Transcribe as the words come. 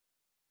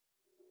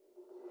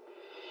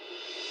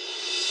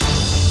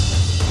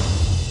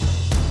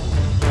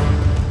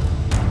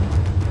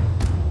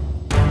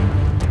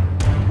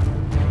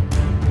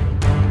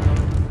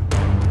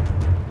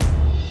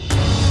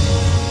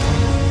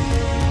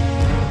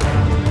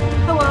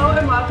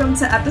welcome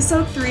to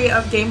episode 3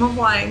 of Game of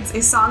Wines,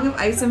 a Song of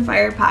Ice and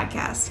Fire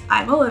podcast.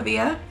 I'm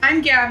Olivia. I'm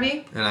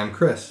Gabby. And I'm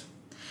Chris.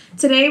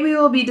 Today we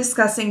will be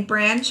discussing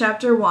Bran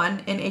Chapter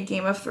 1 in A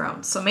Game of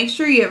Thrones, so make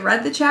sure you have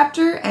read the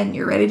chapter and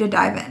you're ready to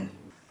dive in.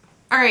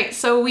 Alright,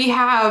 so we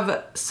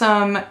have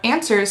some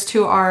answers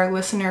to our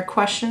listener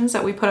questions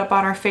that we put up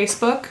on our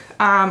Facebook.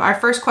 Our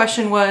first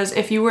question was,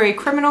 if you were a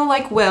criminal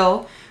like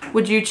Will,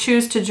 would you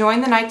choose to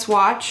join the Night's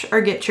Watch or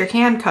get your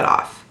hand cut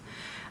off?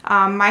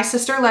 My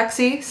sister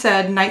Lexi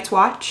said Night's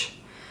Watch.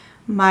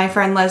 My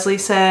friend Leslie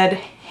said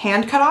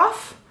hand cut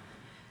off.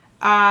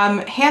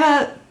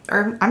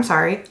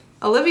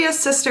 Olivia's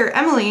sister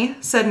Emily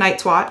said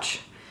Night's Watch.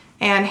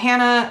 And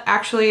Hannah,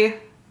 actually,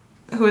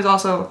 who is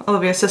also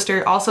Olivia's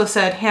sister, also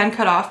said hand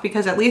cut off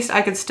because at least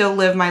I could still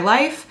live my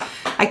life.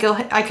 I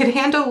could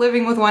handle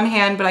living with one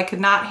hand, but I could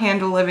not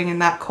handle living in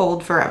that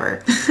cold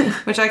forever.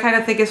 Which I kind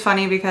of think is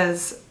funny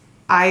because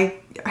I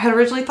had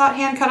originally thought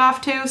hand cut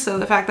off too, so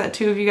the fact that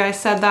two of you guys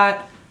said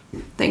that,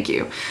 thank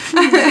you.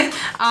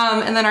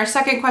 And then our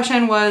second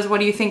question was, what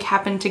do you think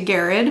happened to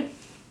Garrett?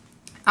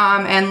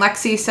 And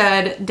Lexi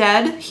said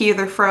dead. He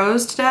either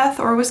froze to death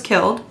or was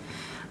killed.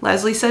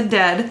 Leslie said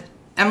dead.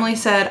 Emily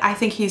said, I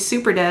think he's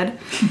super dead.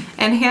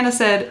 And Hannah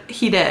said,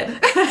 he did.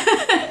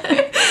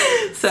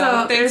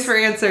 so thanks for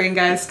answering,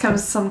 guys.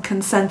 Comes some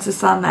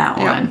consensus on that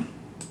one.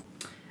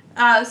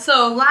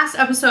 So last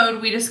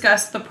episode we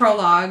discussed the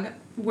prologue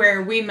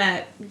where we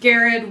met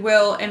Garrett,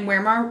 Will, and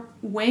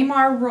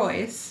Waymar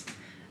Royce.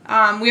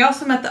 We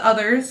also met the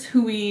others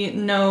who we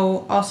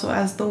know also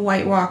as the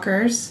White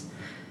Walkers.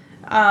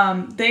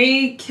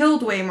 They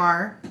killed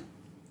Waymar,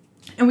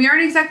 and we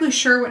aren't exactly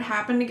sure what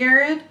happened to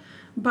Garrett,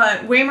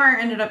 but Waymar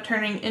ended up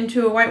turning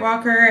into a White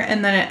Walker,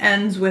 and then it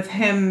ends with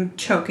him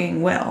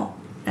choking Will,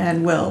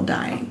 and Will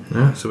dying.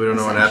 Yeah, so we don't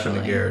know what happened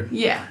to Garrett.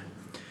 Yeah.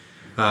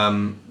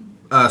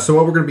 So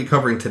what we're going to be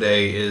covering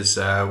today is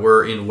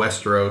we're in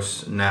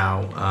Westeros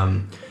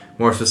now.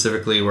 More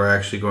specifically, we're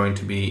actually going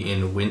to be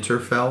in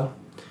Winterfell,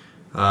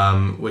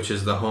 which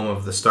is the home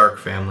of the Stark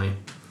family.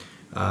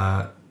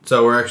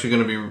 So we're actually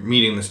going to be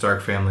meeting the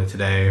Stark family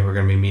today. We're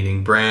going to be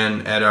meeting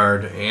Bran,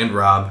 Eddard, and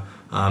Robb,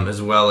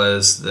 as well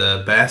as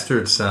the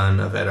bastard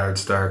son of Eddard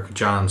Stark,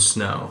 Jon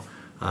Snow.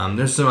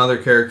 There's some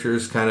other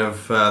characters kind of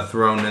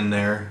thrown in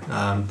there.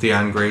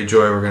 Theon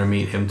Greyjoy, we're going to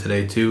meet him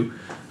today too.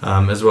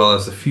 As well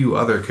as a few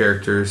other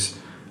characters,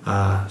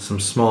 some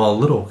small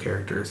little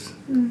characters.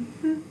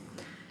 Mm-hmm.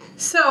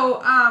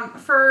 So,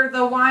 for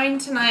the wine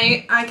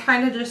tonight, I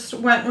kind of just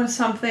went with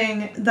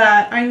something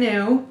that I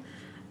knew.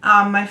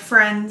 My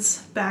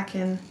friends back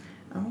in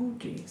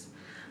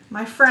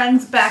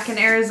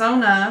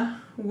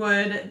Arizona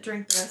would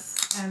drink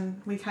this, and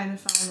we kind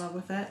of fell in love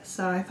with it.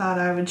 So I thought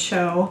I would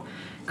show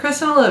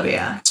Chris and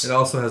Olivia. It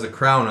also has a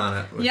crown on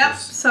it, which is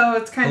so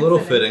it's kind of a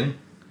little fitting.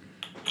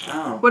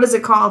 Oh, what is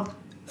it called?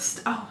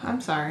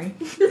 I'm sorry.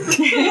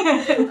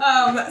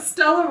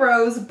 Stella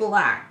Rose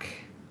Black.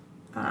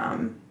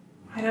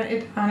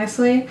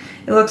 Honestly,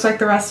 it looks like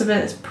the rest of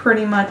it is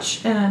pretty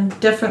much in a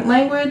different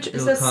language. It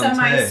says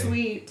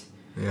semi-sweet.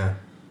 Yeah.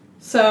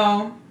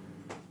 So,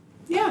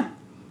 yeah.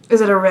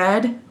 Is it a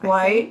red?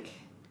 White?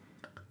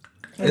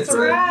 It's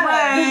red.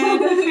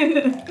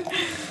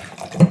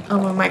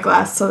 I'll move my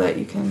glass so that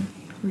you can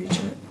reach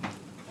it.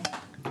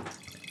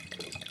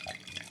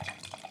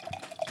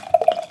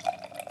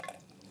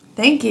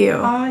 Thank you.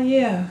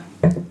 Yeah.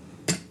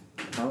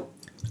 Oh,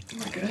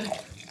 we're good.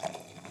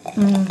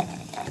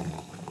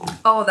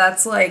 Oh,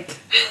 that's like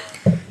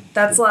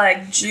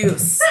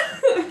juice.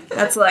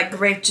 That's like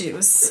grape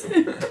juice. I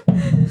like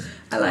it.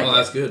 Oh,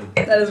 that's good.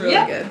 That is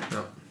really good.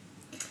 No.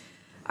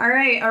 All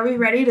right, are we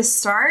ready to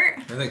start?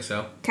 I think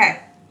so.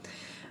 Okay.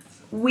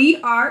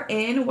 We are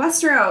in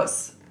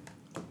Westeros.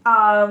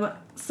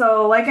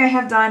 So like I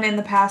have done in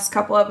the past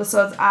couple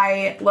episodes,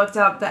 I looked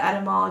up the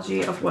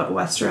etymology of what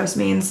Westeros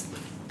means.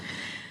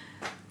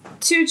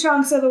 2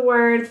 chunks of the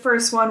word.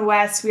 First one,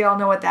 west. We all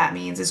know what that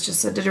means. It's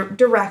just a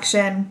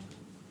direction.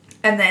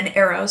 And then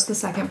arrows, the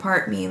second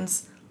part,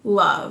 means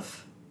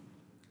love.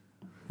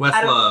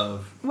 West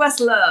love.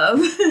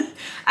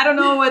 I don't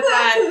know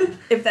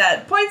if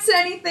that points to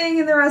anything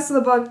in the rest of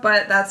the book,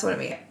 but that's what it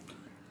means.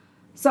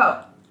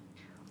 So,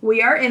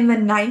 we are in the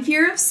 9th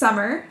year of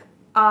summer.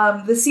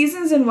 The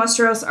seasons in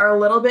Westeros are a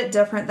little bit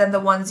different than the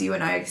ones you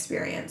and I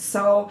experience.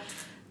 So,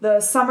 the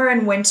summer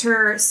and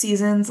winter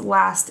seasons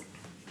last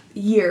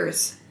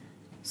years.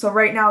 So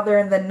right now they're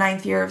in the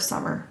 9th year of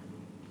summer.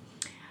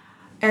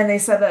 And they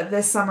said that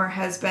this summer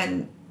has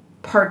been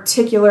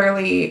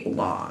particularly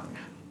long.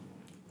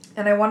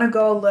 And I want to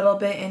go a little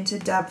bit into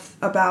depth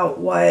about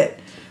what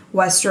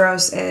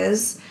Westeros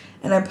is.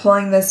 And I'm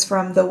pulling this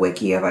from the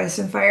Wiki of Ice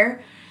and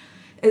Fire.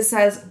 It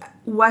says,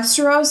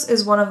 Westeros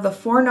is one of the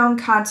 4 known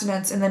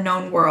continents in the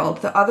known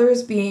world, the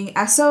others being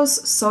Essos,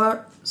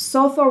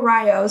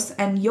 Sothoraios,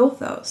 and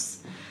Yothos.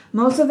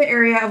 Most of the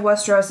area of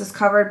Westeros is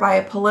covered by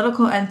a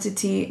political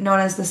entity known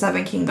as the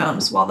Seven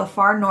Kingdoms, while the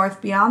far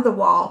north beyond the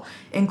wall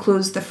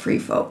includes the Free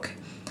Folk.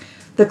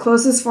 The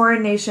closest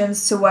foreign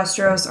nations to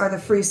Westeros are the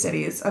Free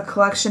Cities, a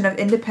collection of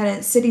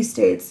independent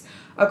city-states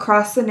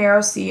across the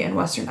narrow sea in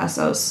western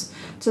Essos.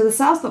 To the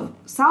south of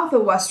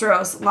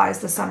Westeros lies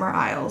the Summer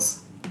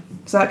Isles.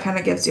 So that kind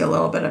of gives you a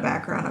little bit of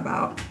background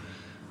about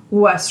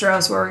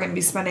Westeros, where we're going to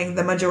be spending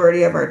the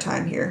majority of our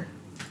time here.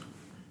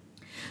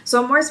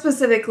 So more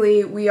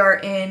specifically, we are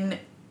in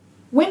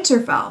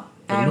Winterfell.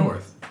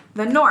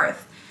 The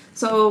North.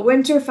 So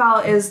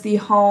Winterfell is the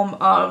home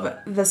of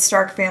the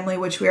Stark family,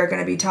 which we are going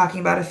to be talking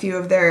about a few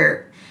of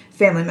their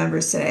family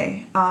members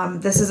today.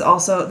 This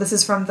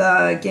is from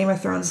the Game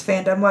of Thrones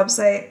fandom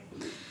website.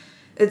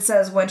 It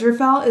says,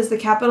 Winterfell is the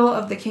capital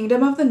of the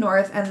Kingdom of the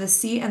North and the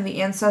seat and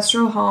the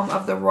ancestral home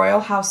of the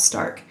royal house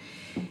Stark.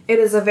 It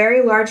is a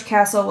very large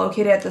castle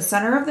located at the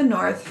center of the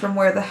North, from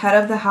where the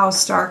head of the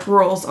house Stark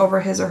rules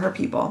over his or her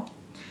people.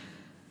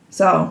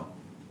 So,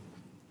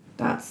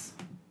 that's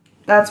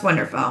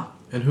Winterfell.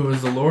 And who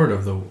is the lord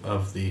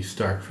of the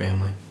Stark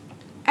family?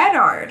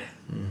 Eddard.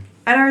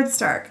 Eddard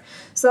Stark.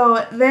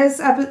 So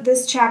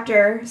this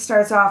chapter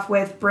starts off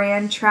with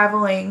Bran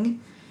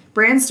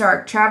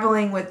Stark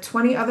traveling with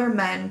 20 other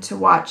men to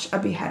watch a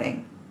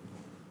beheading.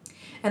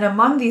 And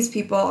among these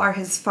people are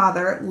his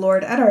father,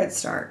 Lord Eddard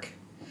Stark.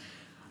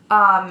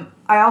 I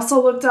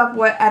also looked up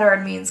what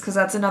Eddard means, because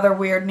that's another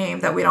weird name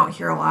that we don't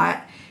hear a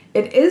lot.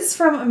 It is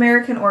from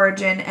American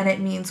origin, and it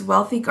means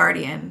wealthy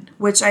guardian,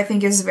 which I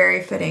think is very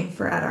fitting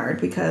for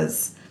Eddard,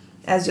 because,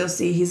 as you'll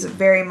see, he's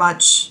very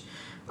much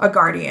a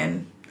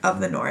guardian of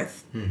the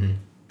North. Mm-hmm.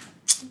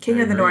 King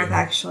of the North,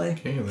 actually.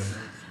 King of the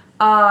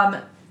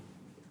North.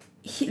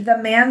 The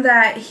man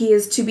that he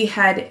is to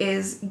behead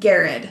is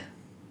Garrett.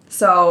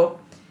 So,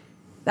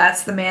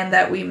 that's the man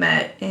that we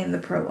met in the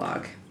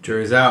prologue.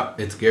 Jury's out.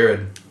 It's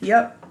Garrett.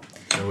 Yep.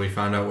 So we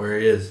found out where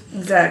he is.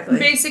 Exactly.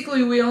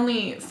 Basically, we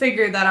only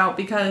figured that out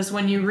because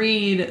when you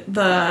read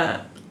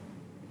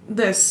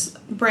this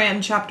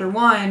Bran chapter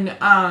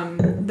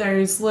 1,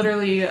 there's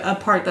literally a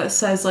part that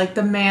says, like,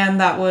 the man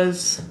that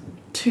was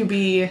to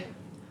be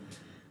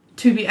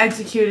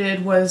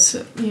executed was,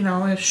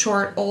 a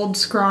short, old,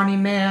 scrawny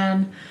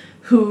man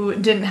who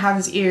didn't have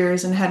his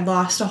ears and had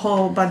lost a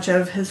whole bunch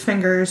of his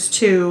fingers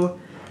to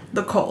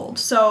the cold.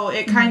 So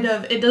it kind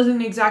of, it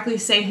doesn't exactly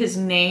say his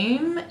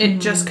name. It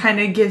just kind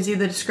of gives you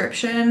the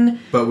description.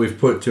 But we've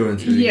put two and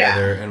two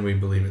together, and we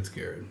believe it's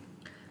Garrett.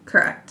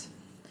 Correct.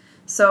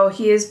 So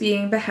he is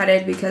being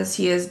beheaded because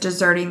he is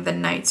deserting the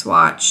Night's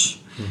Watch.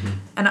 Mm-hmm.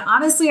 And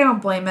honestly, I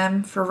don't blame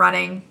him for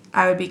running.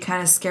 I would be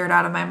kind of scared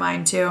out of my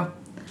mind, too.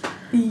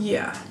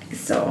 Yeah.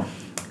 So,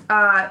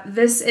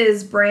 this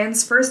is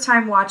Bran's first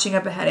time watching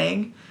a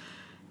beheading.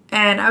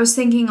 And I was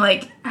thinking,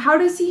 like, how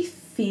does he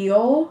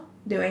feel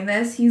doing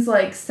this? He's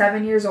like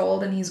 7 years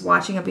old and he's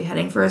watching a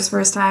beheading for his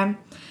first time.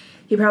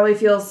 He probably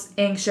feels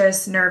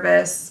anxious,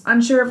 nervous,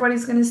 unsure of what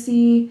he's going to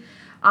see.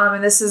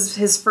 And this is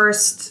his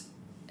first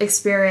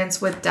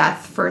experience with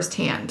death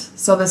firsthand.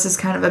 So this is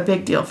kind of a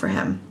big deal for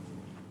him.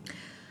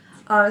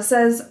 It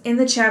says in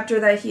the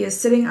chapter that he is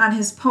sitting on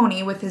his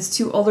pony with his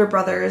two older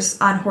brothers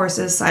on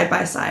horses side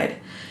by side.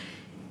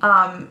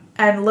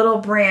 And little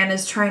Bran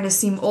is trying to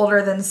seem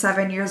older than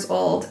 7 years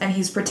old, and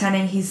he's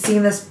pretending he's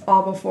seen this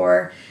all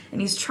before,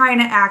 and he's trying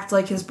to act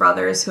like his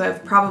brothers who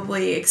have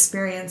probably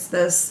experienced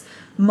this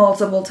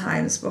multiple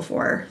times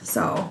before.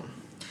 So,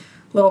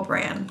 little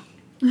Bran.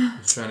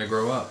 He's trying to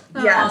grow up.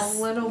 Yes.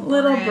 Oh,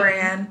 little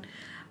Bran.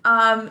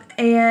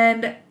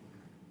 And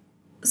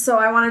so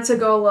I wanted to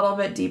go a little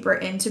bit deeper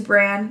into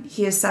Bran.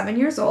 He is 7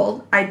 years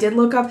old. I did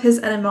look up his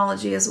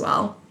etymology as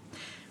well.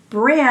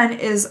 Bran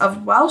is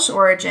of Welsh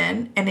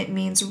origin, and it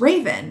means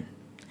raven.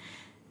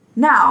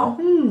 Now,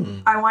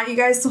 I want you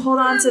guys to hold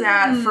on to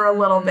that for a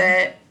little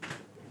bit.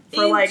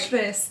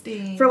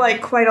 Interesting. For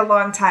quite a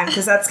long time,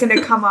 because that's going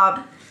to come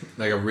up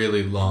Like a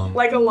really long...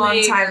 like a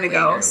long time to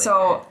go. Later.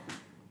 So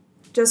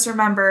just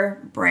remember,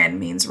 Bran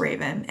means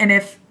raven. And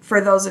if,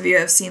 for those of you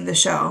who have seen the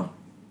show,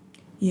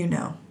 you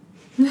know.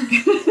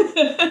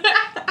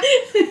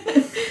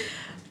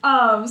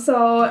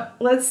 So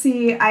let's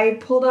see. I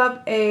pulled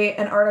up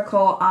an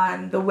article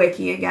on the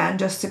wiki again,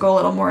 just to go a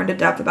little more into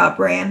depth about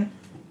Bran.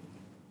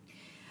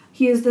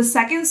 He is the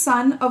second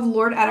son of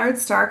Lord Eddard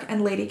Stark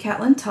and Lady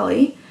Catelyn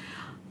Tully.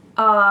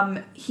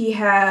 He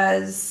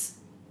has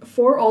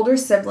 4 older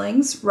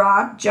siblings,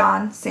 Robb,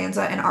 Jon,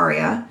 Sansa, and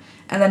Arya,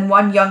 and then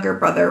 1 younger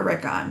brother,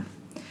 Rickon.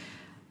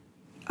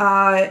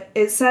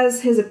 It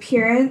says his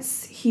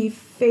appearance, he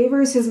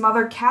favors his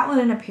mother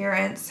Catelyn in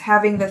appearance,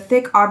 having the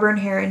thick auburn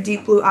hair and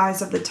deep blue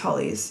eyes of the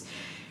Tullys.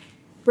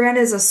 Bran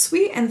is a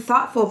sweet and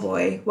thoughtful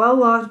boy, well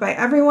loved by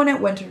everyone at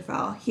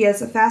Winterfell. He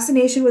has a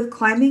fascination with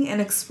climbing and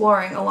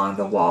exploring along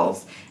the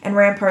walls and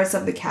ramparts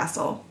of the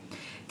castle.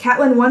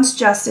 Catelyn once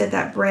jested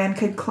that Bran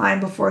could climb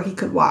before he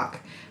could walk.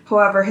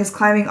 However, his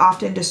climbing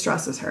often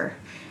distresses her.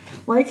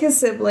 Like his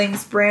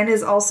siblings, Bran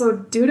is also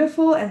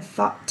dutiful and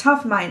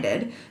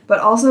tough-minded, but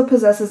also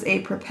possesses a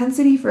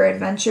propensity for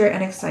adventure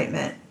and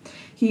excitement.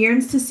 He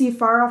yearns to see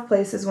far-off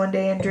places one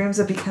day and dreams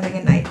of becoming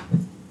a knight.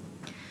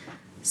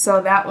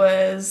 So that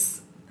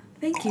was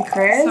Thank you,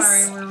 Chris.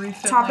 Sorry, we're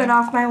refilling. Topping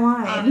off my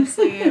wine.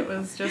 Honestly, it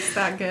was just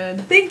that good.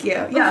 Thank you.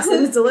 Yes,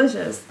 it is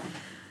delicious.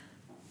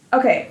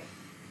 Okay.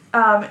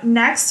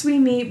 Next, we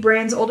meet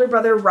Bran's older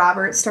brother,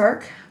 Robert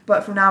Stark,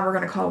 but for now, we're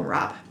going to call him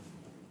Rob.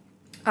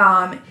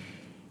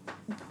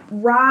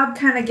 Rob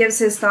kind of gives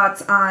his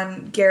thoughts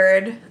on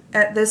Garrett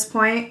at this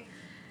point,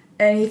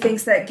 and he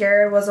thinks that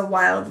Garrett was a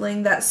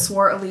wildling that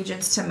swore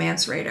allegiance to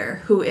Mance Rayder,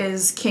 who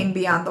is king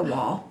beyond the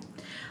wall.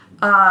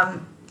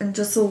 And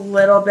just a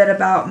little bit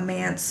about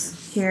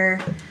Mance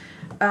here.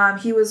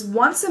 He was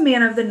once a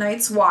man of the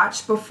Night's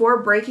Watch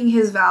before breaking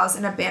his vows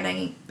and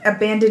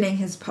abandoning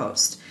his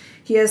post.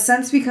 He has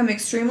since become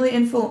extremely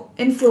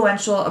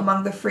influential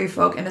among the free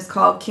folk and is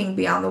called King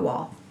Beyond the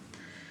Wall.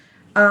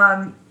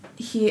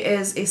 He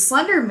is a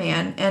slender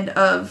man and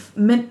of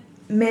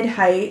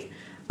mid-height.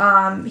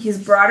 He's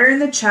broader in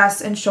the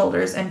chest and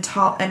shoulders and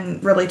tall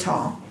and really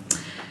tall.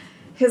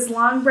 His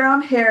long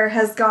brown hair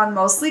has gone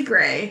mostly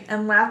gray,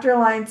 and laughter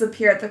lines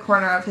appear at the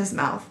corner of his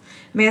mouth.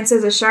 Mance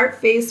has a sharp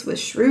face with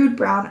shrewd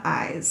brown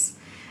eyes.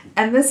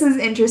 And this is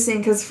interesting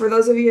because for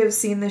those of you who have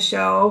seen the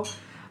show,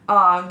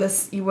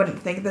 this you wouldn't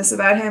think this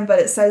about him, but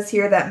it says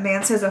here that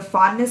Mance has a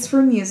fondness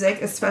for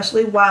music,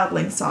 especially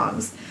wildling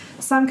songs.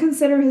 Some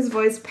consider his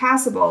voice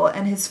passable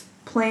and his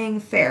playing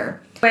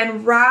fair.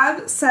 When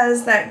Rob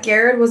says that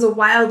Garrett was a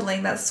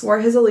wildling that swore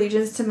his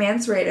allegiance to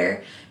Mance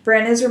Rayder,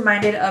 Bran is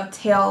reminded of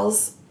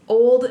tales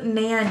old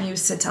Nan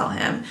used to tell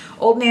him.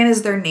 Old Nan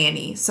is their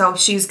nanny, so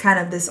she's kind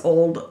of this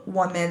old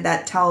woman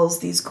that tells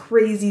these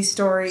crazy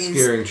stories.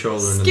 Scaring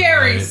children.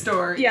 Scary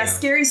stories. Yeah,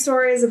 scary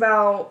stories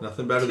about...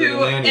 Nothing better than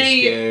a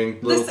nanny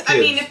scaring little kids. I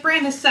mean, if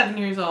Bran is 7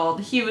 years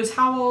old, he was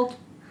how old?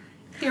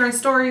 Hearing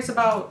stories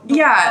about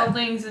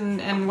wildlings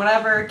and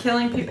whatever,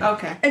 killing people.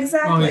 Okay.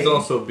 Exactly. Well, he's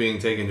also being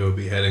taken to a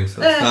beheading,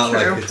 so it's not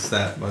true. like it's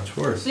that much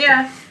worse.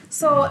 Yeah.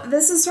 So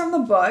this is from the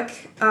book.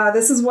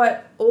 This is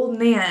what old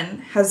Nan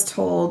has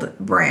told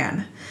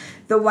Bran.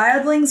 The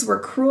wildlings were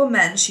cruel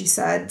men, she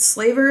said,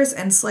 slavers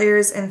and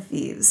slayers and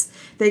thieves.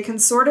 They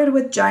consorted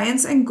with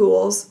giants and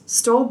ghouls,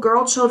 stole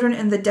girl children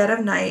in the dead of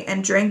night,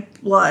 and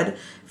drank blood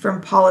from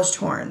polished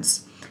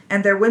horns.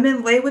 And their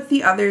women lay with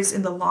the others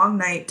in the long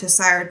night to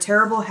sire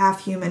terrible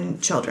half-human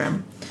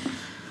children.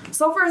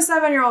 So for a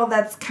 7-year-old,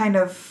 that's kind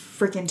of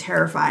freaking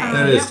terrifying.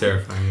 That is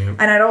terrifying, yeah.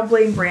 And I don't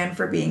blame Bran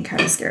for being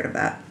kind of scared of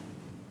that.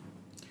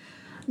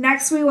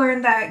 Next, we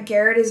learn that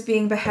Garrett is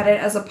being beheaded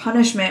as a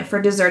punishment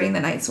for deserting the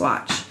Night's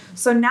Watch.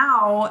 So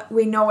now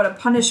we know what a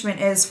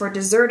punishment is for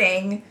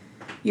deserting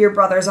your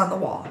brothers on the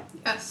wall.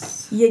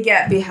 Yes. You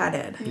get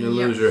beheaded. You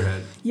lose your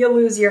head. You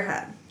lose your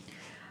head.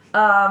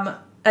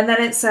 And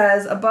then it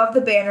says, above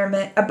them,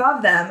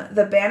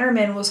 the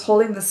bannerman was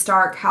holding the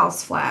Stark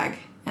house flag.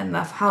 And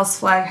the house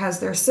flag has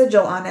their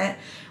sigil on it,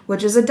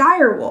 which is a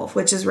dire wolf,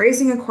 which is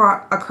racing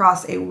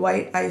across a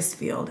white ice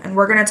field. And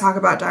we're going to talk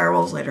about dire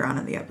wolves later on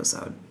in the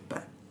episode.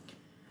 But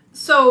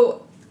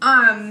So,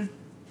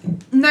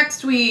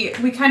 next we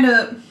kind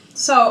of...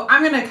 So,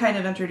 I'm going to kind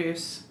of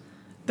introduce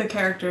the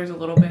characters a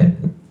little bit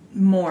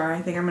more.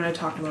 I think I'm going to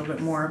talk a little bit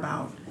more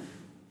about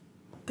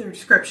their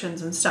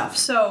descriptions and stuff.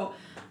 So...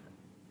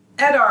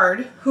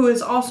 Eddard, who is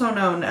also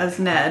known as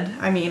Ned.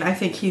 I mean, I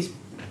think he's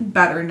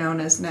better known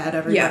as Ned.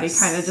 Everybody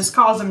kind of just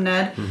calls him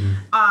Ned.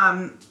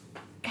 Mm-hmm.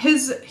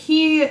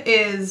 He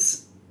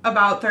is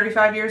about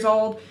 35 years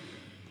old.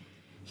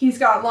 He's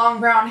got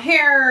long brown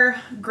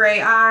hair,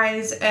 gray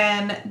eyes,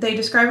 and they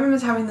describe him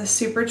as having this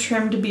super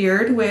trimmed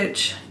beard,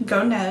 which,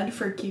 go Ned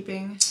for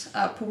keeping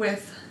up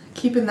with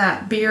keeping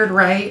that beard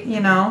right,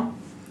 you know.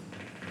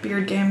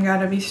 Beard game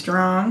gotta be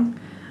strong.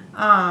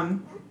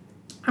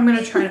 I'm going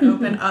to try to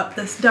open up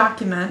this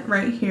document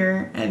right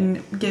here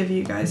and give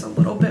you guys a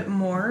little bit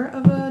more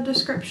of a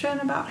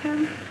description about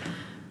him.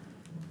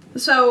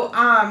 So,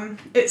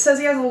 it says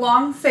he has a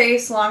long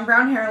face, long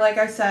brown hair, like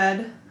I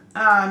said.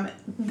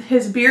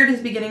 His beard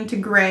is beginning to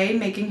gray,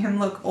 making him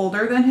look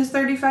older than his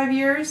 35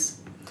 years.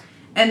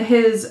 And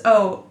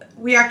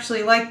we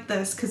actually like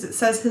this because it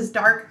says his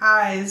dark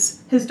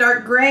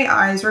gray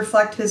eyes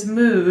reflect his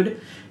mood,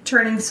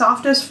 turning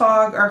soft as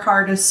fog or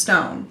hard as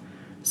stone.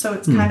 So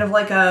it's kind of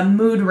like a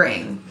mood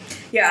ring.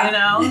 yeah. You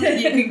know?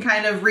 You can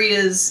kind of read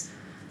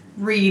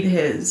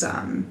his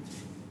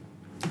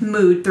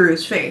mood through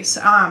his face.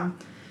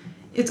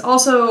 It's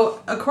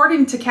also,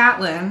 according to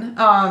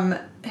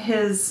Catelyn,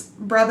 his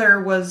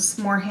brother was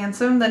more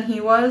handsome than he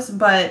was,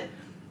 but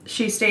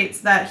she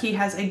states that he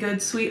has a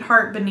good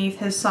sweetheart beneath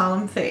his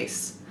solemn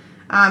face.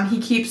 He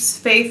keeps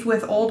faith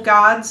with old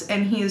gods,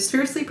 and he is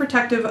fiercely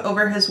protective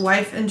over his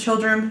wife and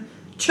children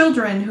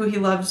who he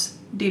loves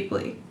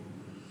deeply.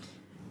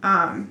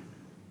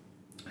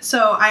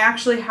 So I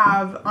actually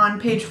have, on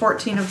page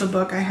 14 of the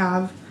book, I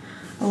have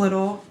a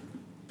little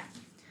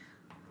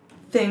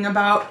thing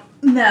about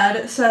Ned.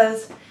 It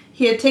says,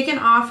 he had taken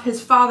off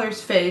his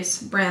father's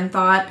face, Bran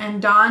thought,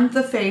 and donned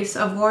the face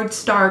of Lord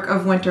Stark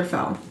of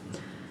Winterfell.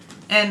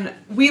 And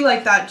we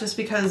like that just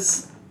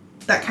because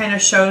that kind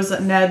of shows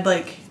that Ned,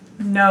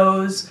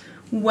 knows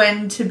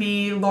when to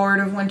be Lord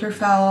of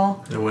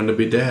Winterfell. And when to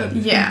be dad.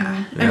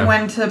 Yeah. Yeah. And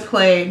when to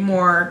play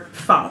more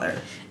father.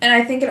 And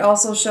I think it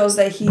also shows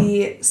that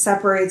he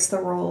separates the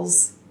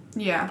roles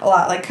Yeah. a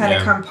lot, like kind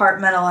of Yeah.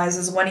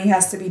 compartmentalizes when he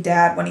has to be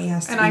dad, when he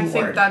has to And be I Lord.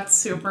 think that's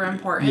super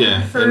important.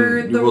 Yeah, For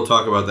and the we'll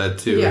talk about that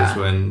too. Yeah. Is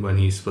when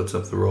he splits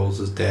up the roles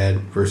as dad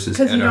versus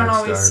because you Eddard don't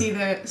always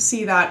Stark.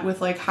 see that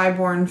with like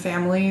highborn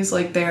families.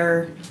 Like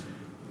they're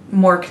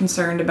more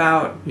concerned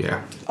about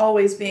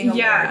Always being a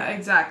yeah, Lord.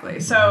 exactly.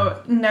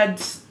 So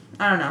Ned's,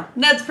 I don't know.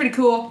 Ned's pretty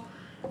cool,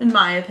 in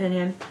my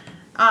opinion.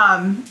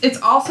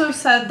 It's also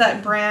said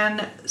that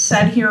Bran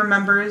said he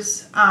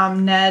remembers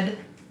Ned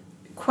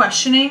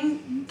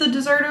questioning the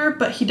deserter,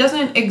 but he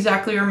doesn't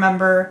exactly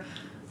remember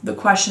the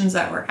questions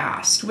that were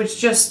asked, which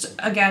just,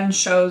 again,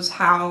 shows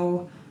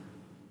how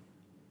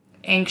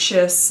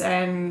anxious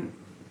and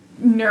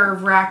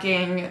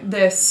nerve-wracking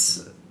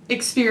this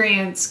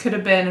experience could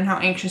have been and how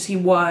anxious he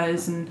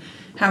was and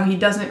how he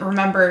doesn't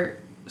remember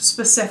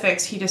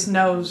specifics. He just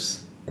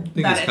knows I think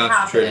that he's it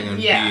concentrating happened.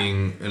 on Yeah.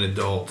 being an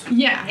adult.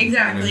 Yeah,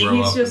 exactly. Trying to grow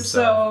He's up just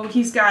himself. so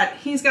he's got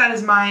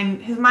his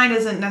mind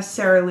isn't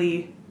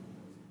necessarily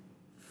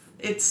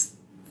it's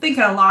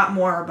thinking a lot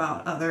more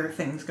about other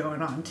things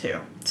going on too.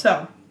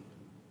 So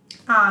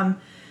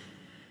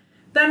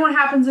then what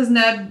happens is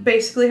Ned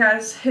basically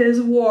has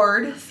his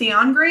ward,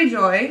 Theon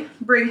Greyjoy,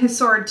 bring his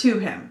sword to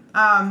him.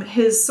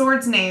 His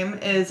sword's name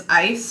is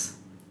Ice.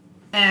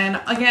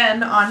 And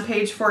again, on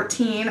page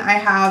 14, I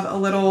have a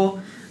little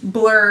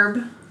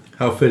blurb.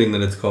 How fitting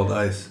that it's called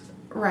Ice,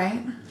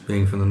 Right.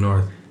 being from the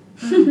north.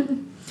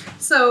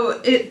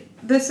 So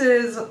this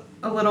is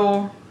a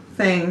little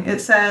thing. It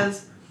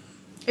says,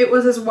 "It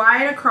was as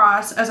wide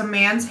across as a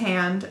man's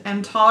hand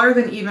and taller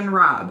than even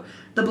Robb.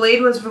 The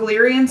blade was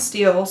Valyrian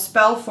steel,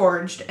 spell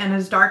forged, and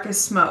as dark as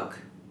smoke.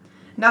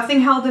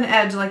 Nothing held an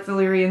edge like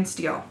Valyrian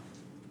steel."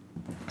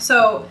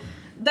 So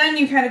then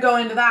you kind of go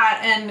into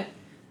that, and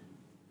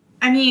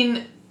I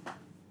mean,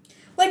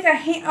 Like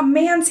a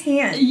man's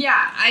hand.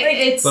 yeah,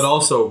 it's But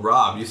also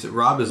Robb. You said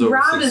Robb is over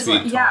Robb 6 is feet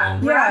like,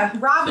 tall. yeah,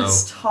 Robb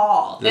is So,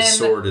 tall. this and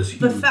sword is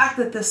the huge. fact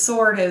that this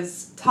sword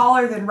is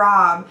taller than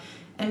Robb,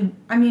 and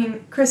I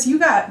mean, Chris, you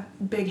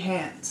got big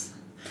hands.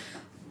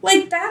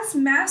 Like, that's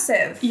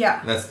massive.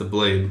 Yeah, That's the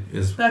blade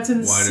is that's wider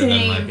than my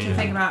insane to hand.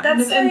 think about.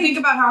 That's and like- think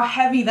about how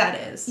heavy that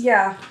is.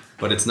 Yeah.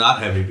 But it's not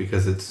heavy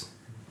because it's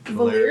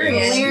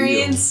Valyrian.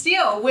 Valyrian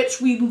steel, which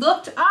we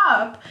looked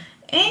up,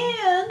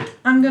 and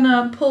I'm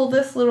gonna pull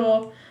this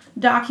little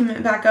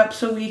document back up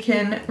so we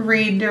can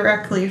read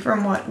directly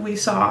from what we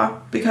saw,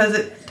 because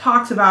it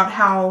talks about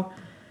how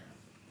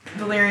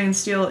Valyrian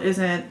steel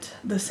isn't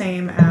the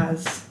same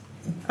as...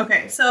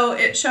 Okay, so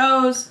it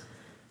shows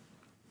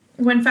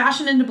when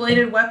fashioned into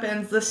bladed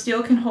weapons, the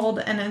steel can hold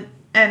an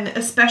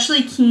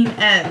especially keen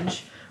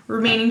edge,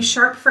 remaining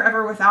sharp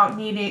forever without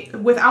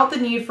the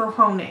need for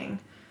honing.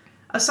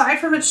 Aside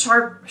from its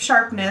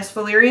sharpness,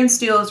 Valyrian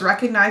steel is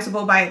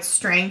recognizable by its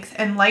strength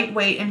and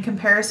lightweight in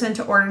comparison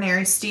to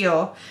ordinary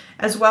steel,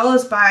 as well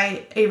as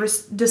by a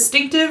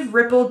distinctive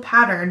rippled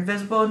pattern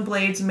visible in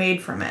blades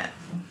made from it.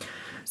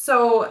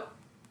 So,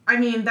 I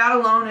mean, that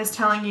alone is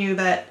telling you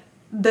that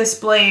this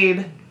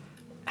blade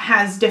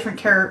has different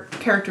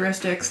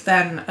characteristics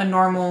than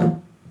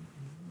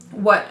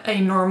what a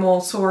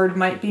normal sword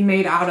might be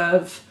made out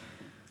of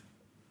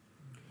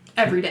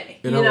every day.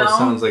 It you almost know?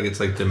 sounds like it's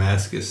like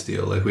Damascus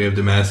steel. Like we have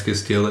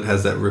Damascus steel that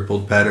has that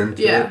rippled pattern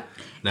to Yeah. it.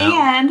 Now,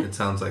 And- it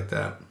sounds like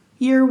that.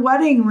 Your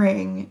wedding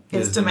ring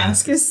Is is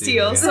Damascus Damascus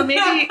steel, steel.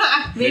 yeah.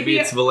 So Maybe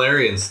it's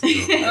Valerian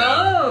steel.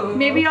 Oh.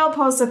 maybe I'll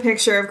post a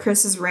picture of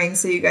Chris's ring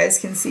so you guys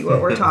can see what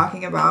we're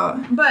talking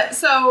about. But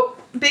so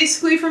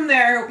basically from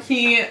there,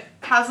 he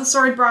has the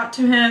sword brought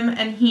to him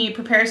and he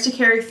prepares to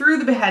carry through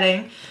the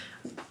beheading,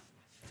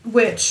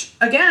 which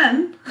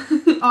again,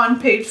 on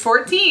page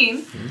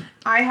 14,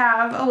 I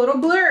have a little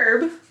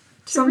blurb.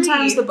 to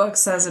Sometimes read. the book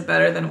says it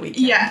better than we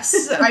can.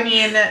 Yes, I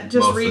mean, just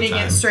Most of the reading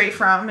time. it straight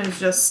from is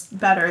just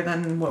better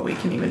than what we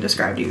can even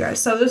describe to you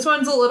guys. So this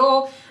one's a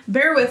little,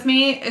 bear with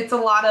me, it's a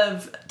lot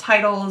of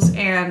titles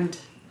and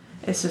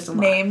it's just a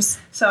lot. Names.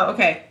 So,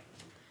 okay.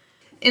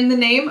 In the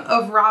name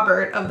of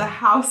Robert of the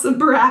House of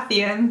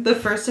Baratheon, the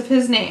first of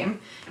his name,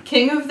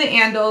 King of the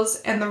Andals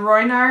and the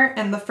Rhoynar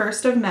and the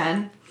first of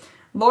men,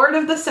 Lord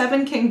of the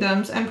Seven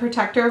Kingdoms and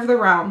Protector of the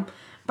Realm,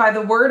 by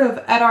the word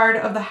of Eddard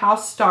of the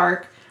House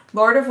Stark,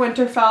 Lord of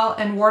Winterfell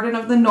and Warden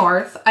of the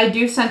North, I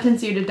do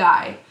sentence you to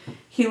die.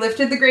 He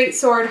lifted the great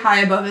sword high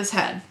above his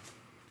head.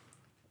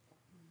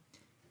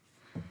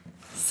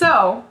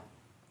 So,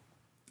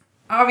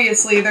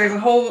 obviously, there's a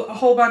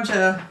whole bunch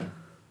of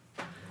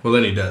Well,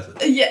 then he does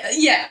it.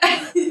 yeah.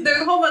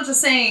 There's a whole bunch of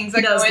sayings that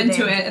He go does the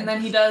into damn it, and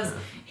then he does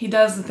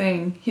the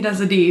thing. He does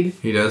the deed.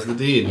 He does the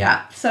deed.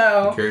 Yeah.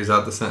 So Carries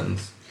out the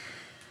sentence.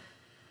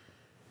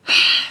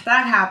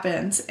 that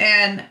happens,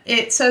 and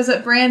it says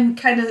that Bran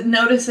kind of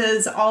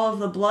notices all of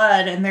the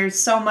blood, and there's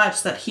so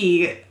much that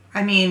he,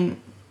 I mean,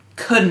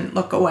 couldn't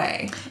look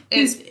away. I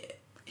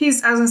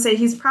was gonna say,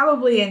 he's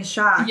probably in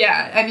shock.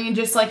 Yeah, I mean,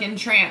 just like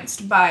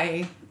entranced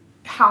by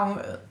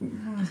how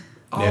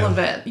all Yeah. of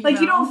it. Like,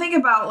 you don't think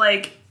about,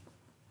 like,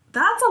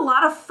 that's a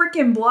lot of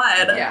freaking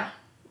blood. Yeah,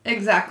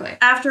 exactly.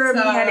 After a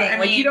So, beheading. I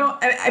Like, you mean-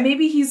 don't...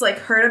 maybe he's, like,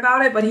 heard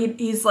about it, but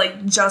he's,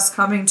 like, just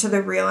coming to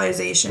the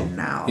realization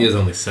now. He is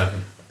only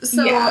 7.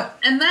 So, Yeah.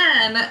 and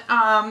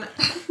then,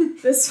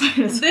 This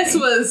one is this funny.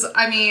 was,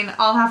 I mean,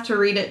 I'll have to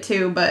read it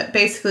too, but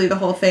basically the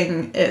whole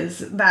thing is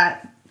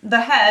that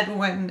the head,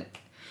 when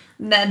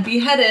Ned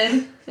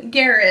beheaded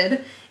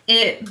Garrett,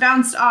 it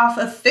bounced off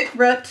a thick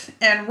root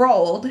and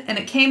rolled, and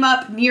it came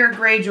up near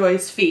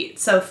Greyjoy's feet.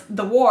 So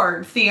the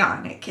ward,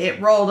 Theon, it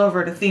rolled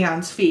over to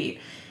Theon's feet.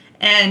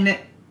 And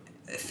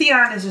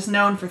Theon is just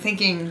known for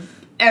thinking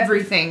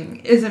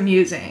everything is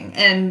amusing.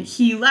 And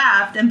he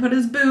laughed and put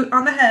his boot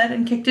on the head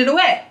and kicked it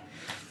away.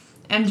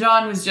 And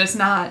Jon was just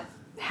not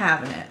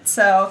having it.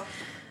 So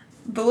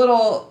the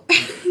little...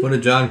 What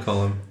did John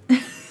call him?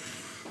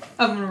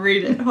 I'm going to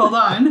read it. Hold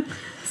on.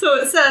 So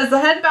it says, the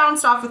head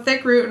bounced off a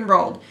thick root and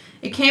rolled.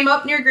 It came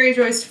up near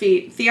Greyjoy's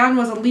feet. Theon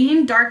was a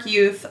lean, dark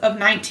youth of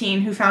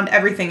 19 who found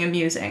everything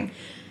amusing.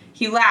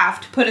 He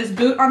laughed, put his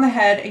boot on the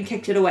head, and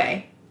kicked it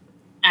away.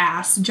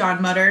 Ass,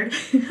 Jon muttered.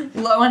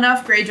 Low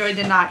enough, Greyjoy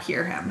did not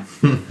hear him.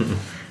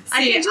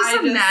 I can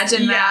just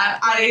imagine that.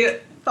 I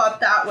thought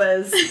that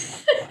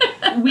was...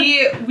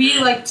 we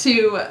like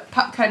to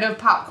kind of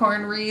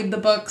popcorn read the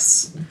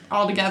books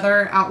all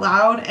together out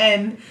loud,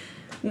 and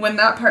when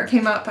that part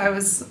came up, I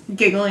was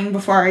giggling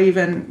before I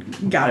even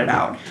got it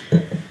out.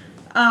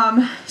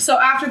 So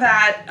after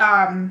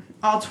that,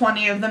 all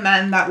 20 of the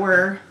men that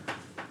were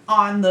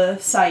on the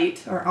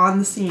site, or on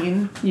the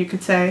scene, you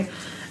could say,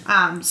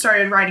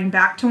 started riding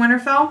back to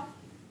Winterfell.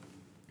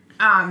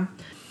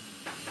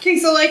 Okay,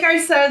 so like I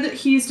said,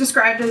 he's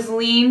described as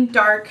lean,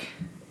 dark,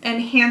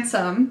 and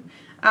handsome.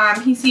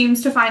 He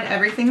seems to find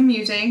everything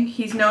amusing.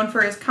 He's known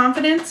for his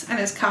confidence and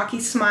his cocky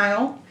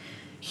smile.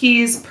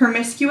 He's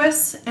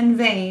promiscuous and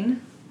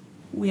vain.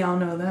 We all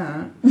know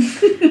that.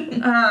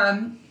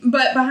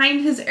 But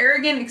behind his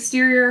arrogant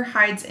exterior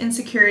hides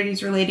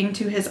insecurities relating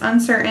to his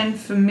uncertain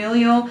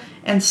familial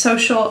and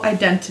social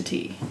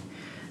identity.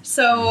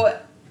 So,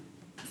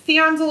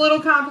 Theon's a little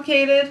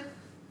complicated,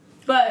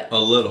 but A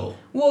little.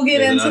 we'll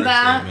get Is an into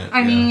that. understatement, I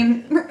yeah.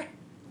 mean,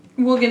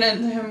 we'll get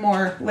into him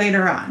more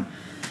later on.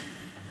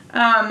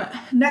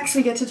 Next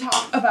we get to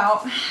talk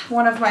about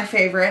one of my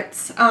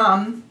favorites,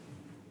 Jon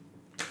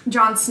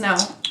Snow.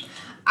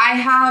 I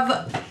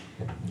have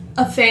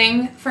a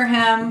thing for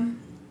him,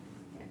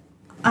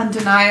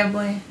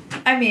 undeniably.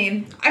 I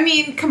mean,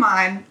 Come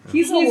on.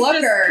 He's a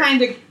looker.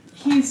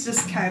 He's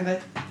just kind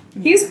of...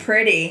 he's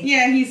pretty.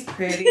 Yeah, he's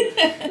pretty.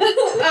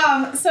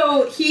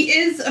 So he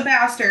is a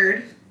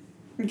bastard,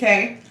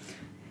 okay?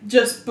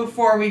 Just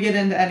before we get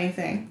into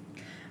anything.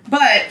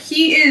 But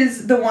he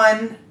is the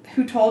one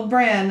who told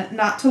Bran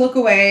not to look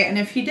away, and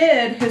if he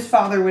did, his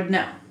father would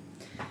know.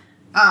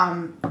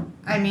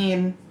 I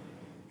mean,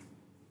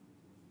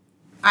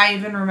 I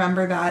even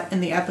remember that in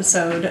the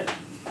episode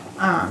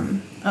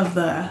of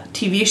the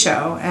TV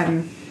show,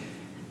 and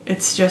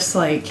it's just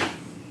like,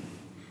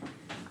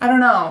 I don't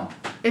know.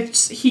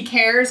 He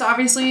cares,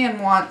 obviously,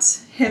 and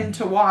wants him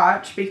to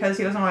watch because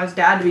he doesn't want his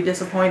dad to be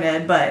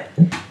disappointed, but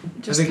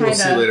just I think we'll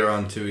see kinda- later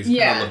on too. He's kind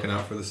Yeah. of looking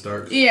out for the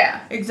Starks. Yeah,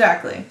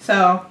 exactly.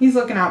 So he's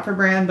looking out for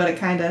Bran, but it's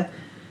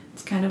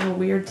kind of a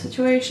weird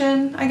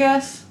situation, I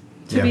guess,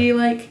 to Yeah. be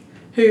like,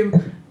 hey,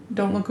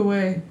 don't look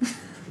away.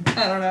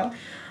 I don't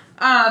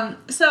know.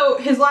 So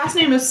his last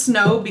name is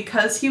Snow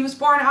because he was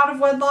born out of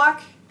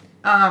wedlock.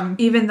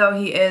 Even though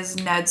he is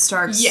Ned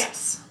Stark's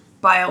Yes.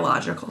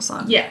 biological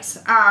son. Yes.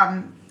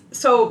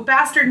 So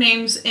bastard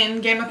names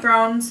in Game of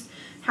Thrones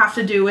have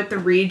to do with the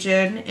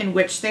region in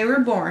which they were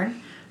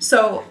born.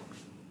 So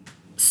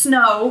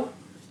Snow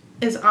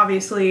is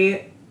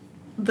obviously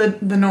the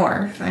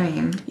North. I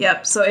mean,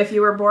 Yep, so if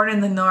you were born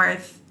in the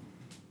North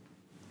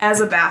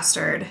as a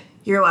bastard,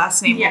 your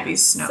last name will be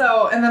Snow.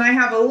 So, and then I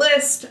have a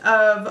list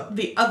of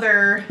the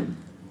other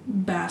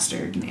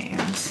bastard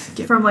names.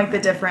 from like the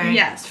different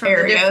Yes, from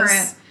areas. the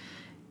different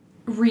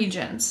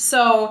regions.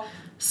 So,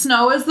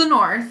 Snow is the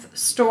North,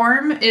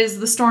 Storm is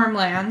the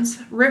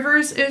Stormlands,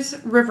 Rivers is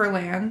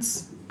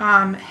Riverlands,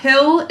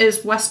 Hill is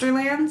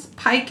Westerlands,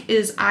 Pike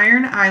is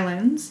Iron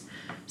Islands,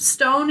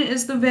 Stone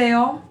is the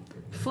Vale,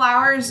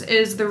 Flowers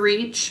is the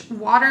Reach,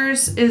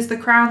 Waters is the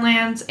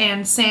Crownlands,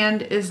 and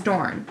Sand is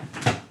Dorne.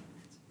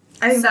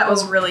 I think that So-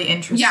 was really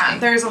interesting. Yeah,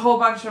 there's a whole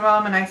bunch of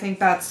them, and I think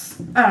that's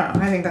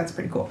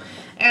pretty cool.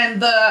 And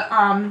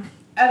the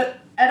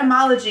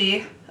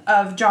etymology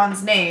of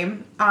John's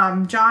name,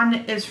 John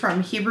is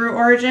from Hebrew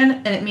origin,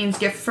 and it means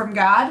gift from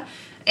God.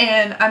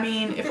 And I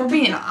mean, if we're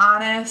being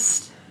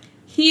honest,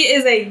 He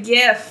is a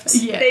gift.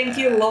 yeah, Thank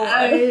you, Lord.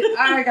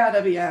 I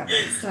gotta be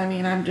honest. I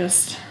mean,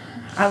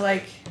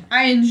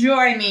 I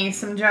enjoy me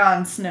some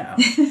Jon Snow.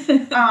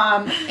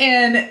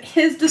 And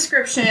his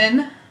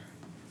description,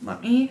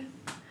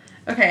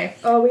 okay.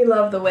 Oh, we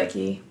love the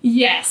wiki.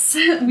 Yes,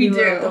 we do.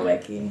 love the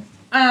wiki.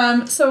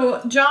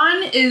 So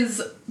Jon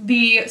is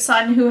the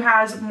son who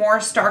has more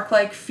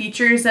Stark-like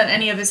features than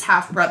any of his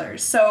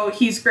half-brothers. So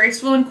he's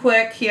graceful and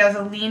quick, he has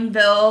a lean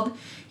build,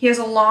 He has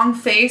a long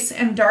face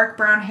and dark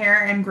brown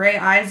hair and gray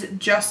eyes,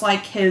 just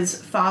like his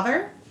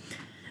father.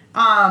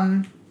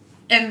 And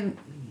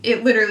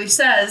it literally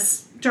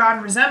says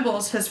Jon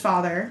resembles his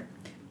father.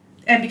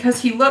 And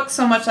because he looks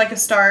so much like a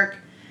Stark,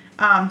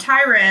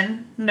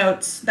 Tyrion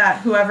notes that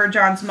whoever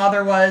Jon's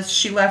mother was,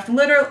 she left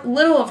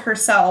little of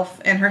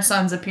herself in her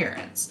son's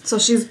appearance. So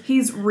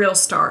he's real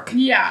Stark.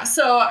 Yeah,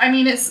 so I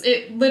mean,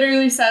 it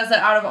literally says that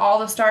out of all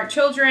the Stark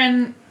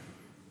children,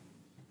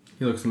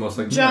 He looks the most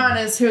like Jon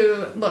Ned. is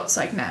who looks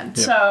like Ned.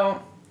 Yeah.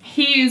 So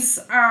he's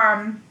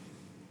a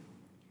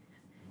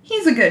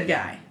good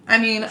guy. I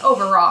mean,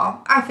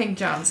 overall, I think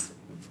Jon's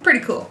pretty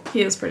cool.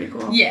 He is pretty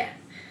cool. Yeah.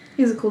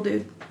 He's a cool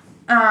dude.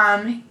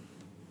 And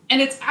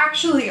it's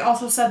actually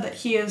also said that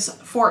he is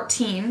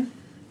 14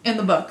 in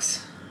the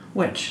books,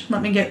 which,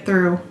 let me get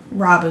through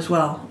Robb as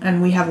well,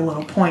 and we have a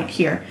little point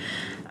here.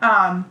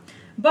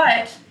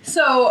 But,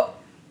 so,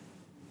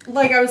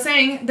 like I was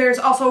saying, there's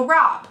also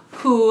Robb,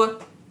 who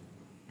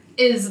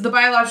is the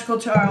biological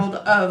child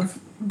of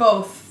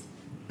both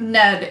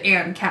Ned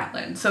and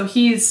Catelyn. So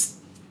he's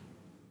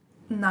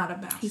not a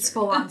bastard. He's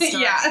full on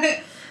Stark.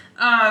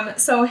 Yeah.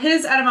 So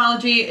his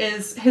etymology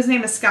is, his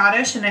name is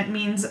Scottish, and it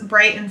means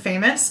bright and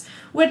famous,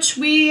 which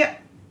we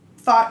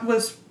thought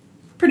was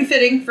pretty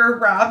fitting for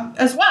Robb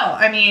as well.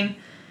 I mean,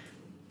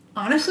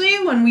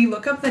 honestly, when we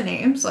look up the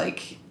names,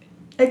 like,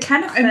 It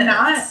kind of fits. I'm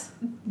not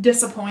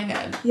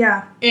disappointed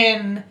Yeah.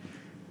 in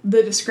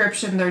the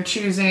description they're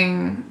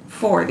choosing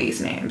for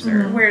these names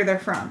or where they're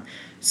from.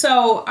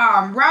 So,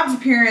 Robb's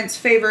appearance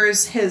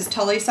favors his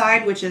Tully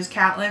side, which is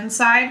Catelyn's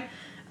side.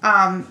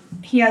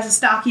 He has a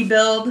stocky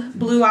build,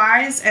 blue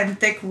eyes, and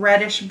thick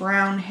reddish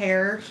brown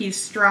hair. He's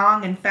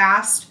strong and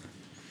fast.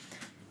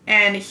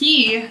 And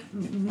he,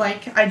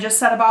 like I just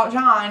said about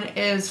Jon,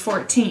 is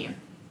 14.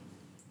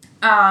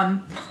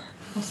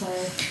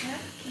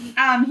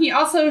 He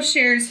also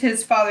shares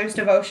his father's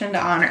devotion to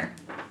honor.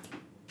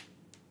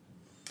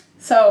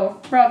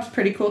 So, Robb's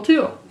pretty cool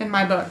too, in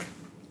my book.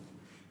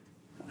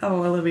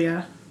 Oh,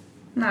 Olivia.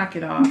 Knock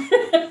it off.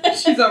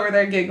 She's over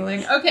there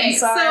giggling. Okay, I'm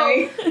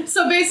sorry.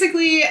 so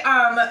basically,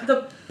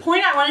 the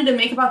point I wanted to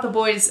make about the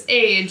boy's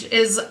age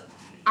is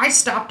I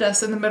stopped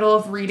us in the middle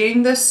of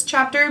reading this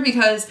chapter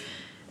because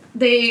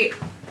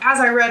as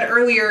I read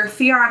earlier,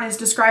 Theon is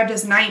described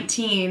as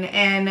 19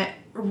 and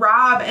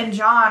Robb and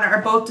Jon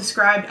are both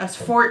described as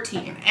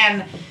 14.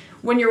 And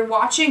when you're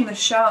watching the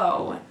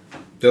show,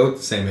 They look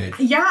the same age.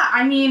 yeah,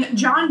 I mean,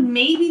 Jon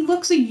maybe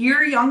looks a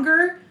year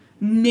younger.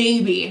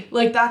 Maybe.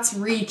 Like, that's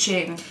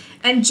reaching.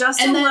 And just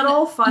And a then-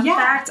 little fun yeah.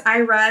 fact, I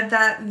read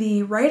that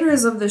the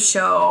writers of the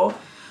show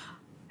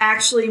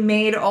actually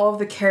made all of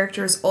the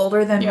characters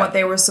older than Yeah. what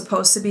they were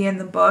supposed to be in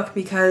the book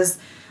because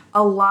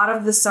a lot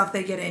of the stuff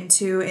they get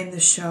into in the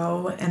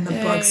show and the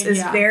books is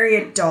yeah. very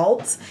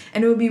adult,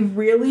 and it would be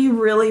really,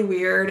 really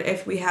weird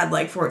if we had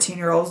like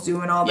 14-year-olds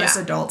doing all this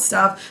Yeah. adult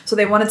stuff. So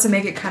they wanted to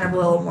make it kind of a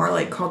little more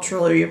like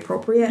culturally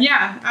appropriate.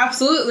 Yeah,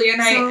 absolutely.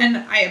 And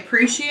So- I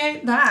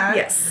appreciate that.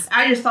 Yes.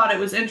 I just thought it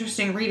was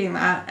interesting reading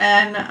that.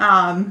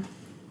 And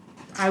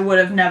I would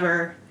have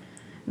never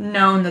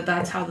known that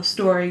that's how the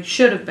story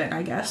should have been,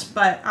 I guess.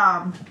 But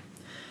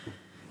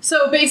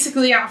so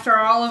basically after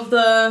all of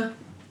the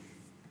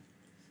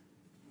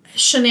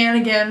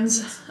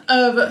shenanigans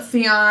of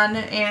Theon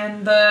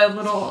and the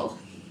little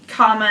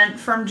comment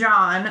from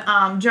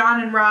Jon,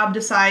 Jon and Robb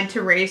decide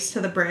to race to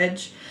the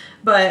bridge,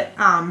 but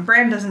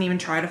Bran doesn't even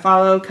try to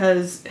follow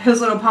because his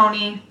little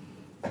pony,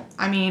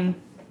 I mean,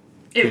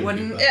 it Couldn't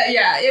wouldn't, keep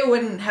up. it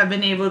wouldn't have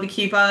been able to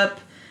keep up.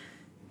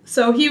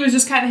 So he was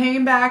just kind of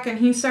hanging back, and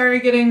he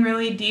started getting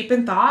really deep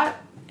in thought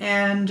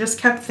and just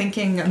kept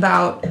thinking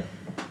about,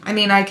 I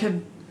mean, I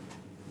could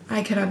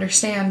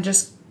understand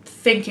just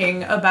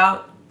thinking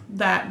about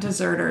that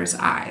deserter's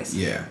eyes.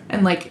 Yeah.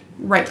 And like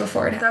right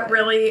before it happened.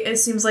 It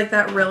seems like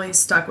that really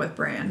stuck with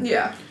Bran.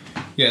 Yeah.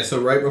 Yeah,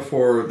 so right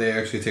before they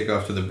actually take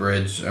off to the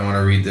bridge, I want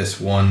to read this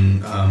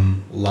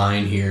one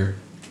line here.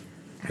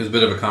 There's a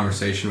bit of a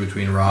conversation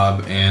between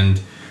Robb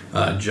and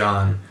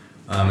Jon.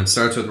 It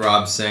starts with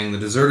Robb saying, "The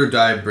deserter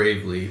died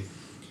bravely.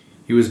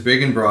 He was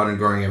big and broad and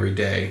growing every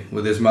day,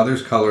 with his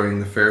mother's coloring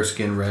the fair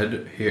skin,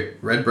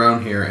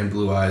 red-brown hair, and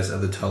blue eyes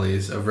of the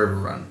Tullys of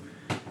Riverrun.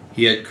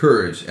 He had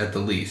courage, at the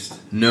least."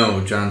 "No,"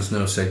 Jon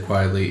Snow said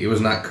quietly, "it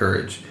was not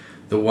courage.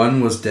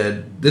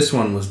 This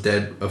one was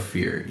dead of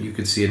fear. You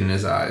could see it in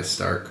his eyes,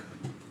 Stark."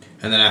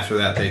 And then after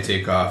that, they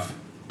take off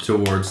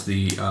towards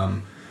the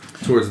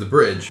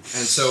bridge.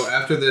 And so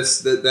after this,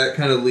 that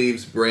kind of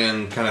leaves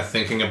Bran kind of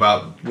thinking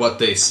about what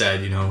they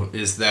said. You know,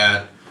 is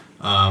that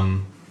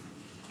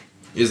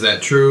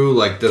true?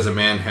 Like, does a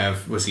man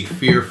was he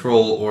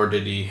fearful, or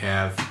did he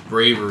have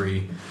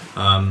bravery?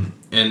 And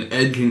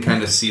Ed can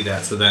kind of see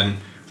that. So then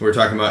we're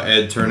talking about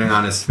Ed turning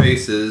on his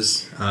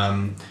faces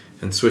and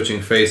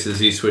switching faces.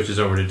 He switches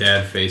over to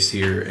dad face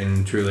here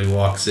and truly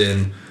walks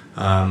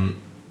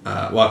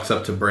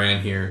up to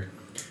Bran here.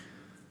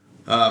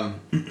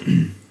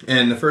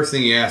 And the first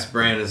thing he asks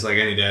Bran is like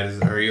any dad is,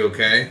 "Are you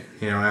okay?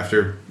 You know,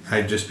 after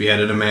I just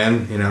beheaded a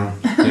man, you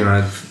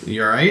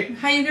all right?"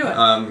 How you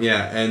doing?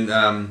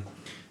 Yeah,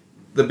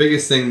 the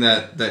biggest thing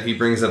that he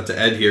brings up to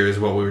Ed here is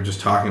what we were just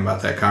talking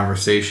about, that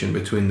conversation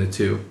between the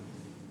two.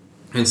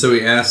 And so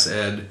he asks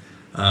Ed,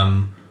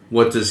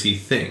 what does he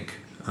think?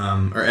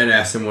 Or Ed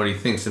asks him what he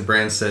thinks, and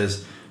Bran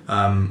says,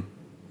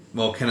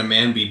 well, can a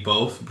man be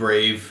both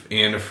brave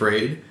and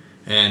afraid?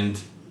 And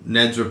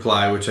Ned's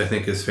reply, which I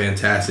think is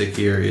fantastic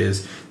here,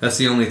 is that's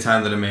the only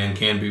time that a man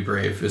can be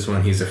brave is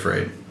when he's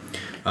afraid.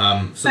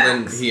 So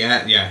then he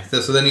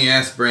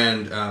asked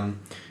Bran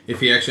if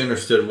he actually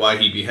understood why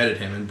he beheaded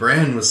him, and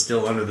Bran was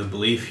still under the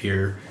belief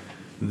here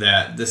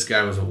that this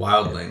guy was a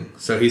wildling.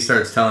 So he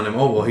starts telling him,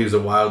 oh, well, he was a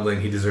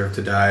wildling, he deserved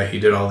to die, he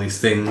did all these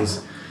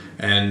things,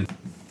 and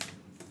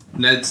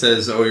Ned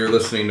says, oh, you're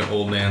listening to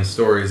old man's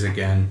stories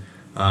again,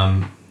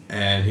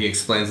 and he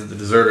explains that the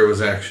deserter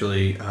was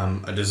actually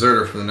a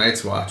deserter for the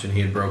Night's Watch, and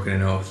he had broken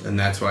an oath, and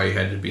that's why he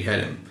had to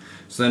behead him.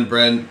 So then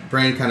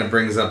Bran kind of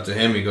brings up to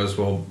him, he goes,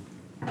 well,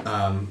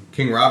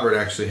 King Robert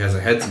actually has a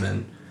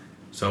headsman,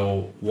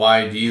 so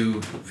why do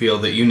you feel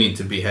that you need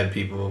to behead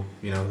people?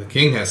 You know, the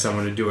king has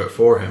someone to do it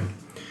for him.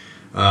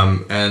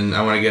 And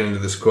I want to get into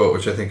this quote,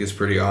 which I think is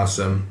pretty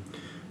awesome.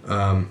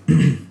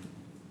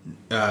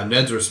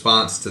 Ned's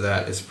response to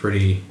that is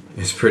pretty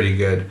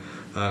good.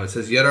 It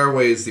says, yet our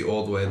way is the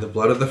old way. The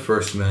blood of the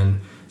first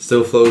men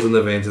still flows in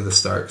the veins of the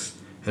Starks,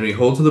 and we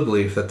hold to the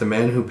belief that the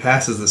man who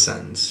passes the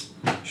sentence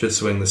should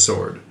swing the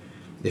sword.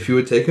 If you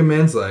would take a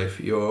man's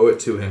life, you owe it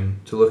to him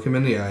to look him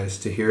in the eyes,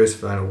 to hear his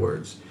final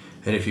words.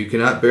 And if you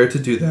cannot bear to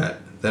do that,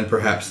 then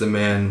perhaps the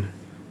man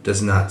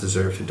does not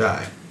deserve to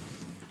die.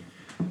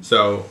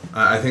 So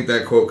I think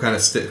that quote kind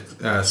of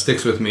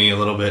sticks with me a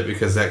little bit,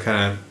 because that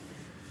kind of,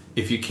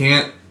 if you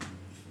can't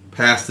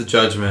pass the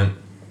judgment,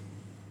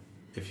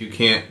 if you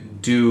can't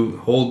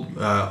hold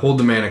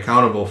the man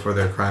accountable for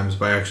their crimes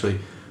by actually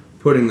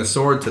putting the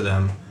sword to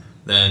them,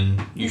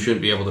 then you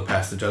shouldn't be able to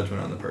pass the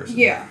judgment on the person.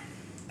 Yeah.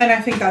 And I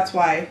think that's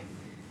why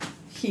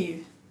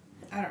I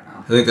don't know.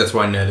 I think that's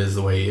why Ned is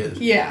the way he is.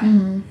 Yeah.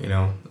 Mm-hmm. You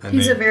know?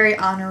 He's a very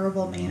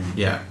honorable man.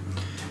 Yeah.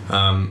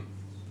 And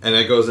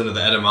that goes into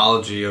the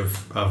etymology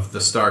of the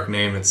Stark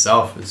name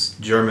itself. It's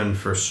German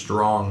for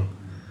strong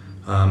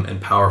and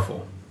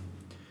powerful.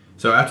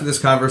 So after this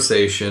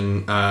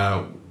conversation,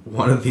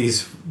 one of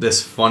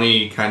this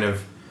funny kind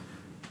of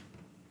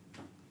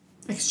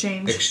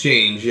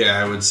exchange,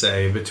 I would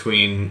say,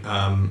 between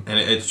and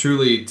it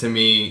truly to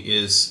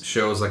me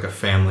shows like a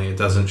family. It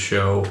doesn't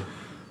show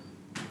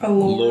a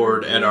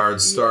Lord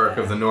Eddard Stark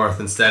of the North.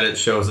 Instead, it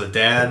shows a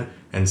dad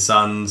and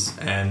sons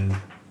and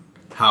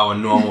how a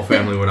normal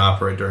family would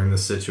operate during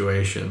this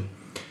situation.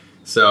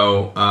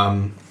 So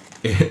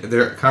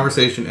their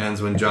conversation ends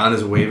when Jon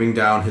is waving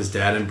down his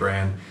dad and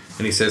Bran,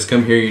 and he says,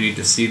 come here, you need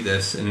to see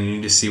this, and you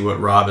need to see what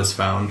Robb has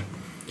found.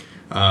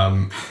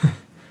 And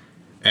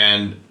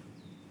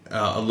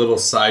a little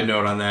side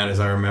note on that is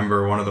I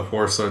remember one of the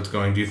Horse Lords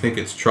going, do you think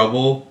it's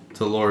trouble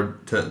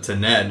to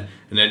Ned?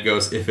 And Ned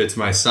goes, if it's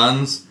my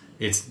sons,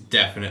 it's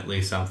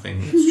definitely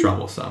something that's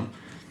troublesome.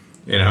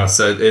 You know,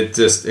 so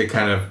it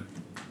kind of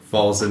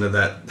falls into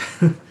that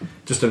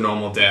just a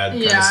normal dad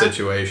kind of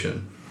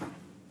situation.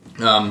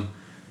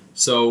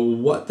 So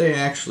what they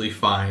actually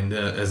find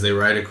as they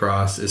ride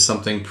across is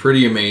something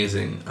pretty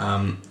amazing.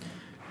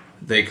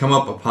 They come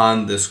up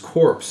upon this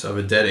corpse of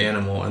a dead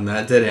animal, and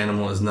that dead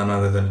animal is none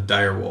other than a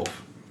direwolf.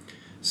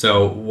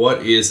 So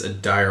what is a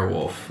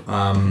direwolf?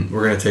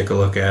 We're going to take a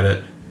look at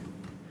it.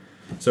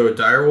 So a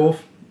direwolf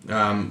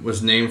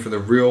was named for the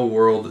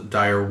real-world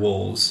dire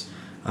wolves,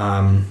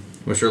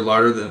 which are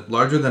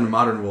larger than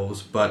modern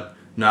wolves, but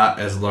not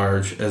as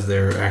large as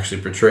they're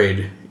actually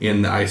portrayed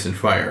in the Ice and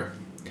Fire.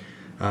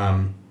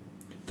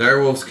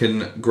 Direwolves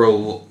can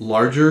grow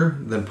larger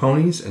than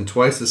ponies and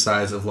twice the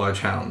size of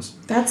large hounds.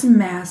 That's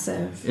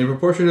massive. In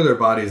proportion to their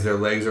bodies, their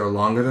legs are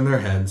longer than their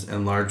heads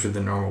and larger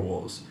than normal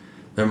wolves.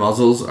 Their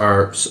muzzles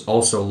are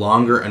also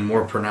longer and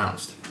more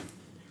pronounced.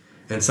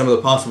 And some of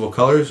the possible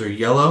colors are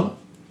yellow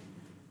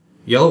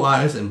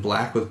eyes and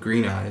black with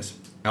green eyes.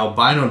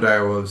 Albino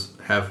direwolves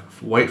have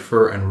white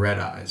fur and red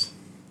eyes.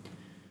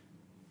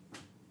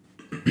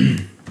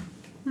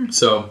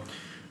 So,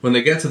 when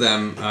they get to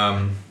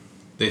them,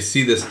 they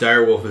see this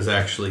direwolf is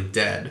actually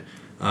dead.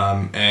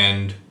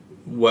 And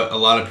what a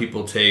lot of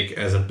people take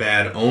as a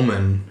bad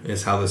omen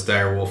is how this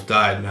direwolf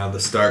died. Now, the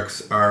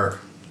Starks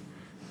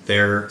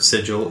their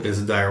sigil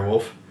is a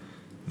direwolf.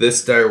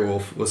 This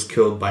direwolf was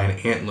killed by an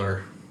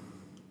antler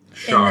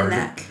shard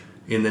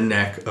in the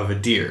neck of a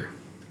deer.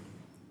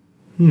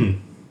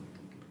 And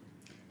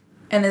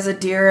is a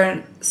deer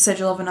a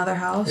sigil of another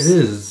house? It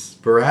is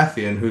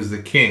Baratheon, who's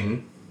the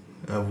king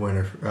of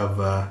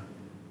Westeros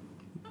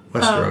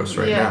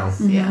right now.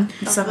 Mm-hmm. Yeah.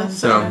 So,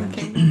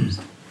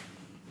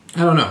 I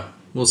don't know.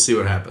 We'll see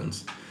what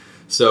happens.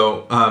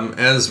 So,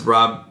 as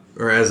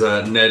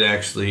Ned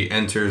actually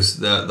enters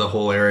the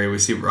whole area, we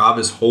see Robb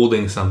is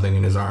holding something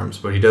in his arms,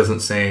 but he doesn't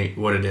say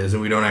what it is,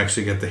 and we don't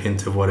actually get the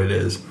hint of what it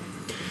is.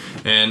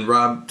 And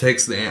Robb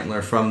takes the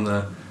antler from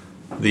the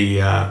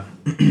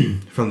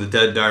from the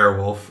dead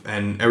direwolf,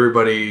 and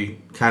everybody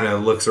kind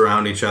of looks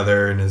around each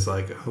other and is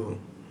like, oh,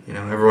 you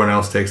know, everyone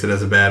else takes it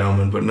as a bad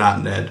omen, but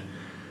not Ned.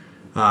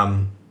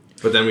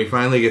 But then we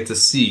finally get to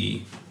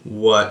see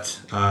what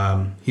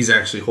he's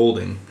actually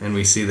holding, and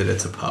we see that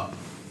it's a pup.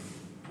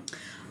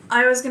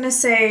 I was going to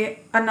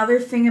say another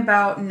thing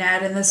about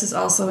Ned, and this is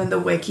also in the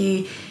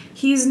wiki,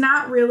 he's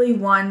not really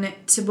one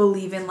to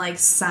believe in, like,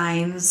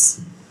 signs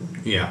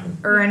Yeah.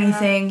 or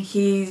anything.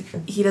 He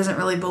doesn't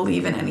really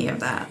believe in any of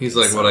that. He's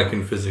like, what I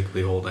can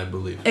physically hold, I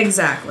believe.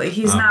 Exactly.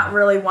 He's not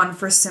really one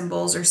for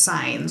symbols or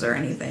signs or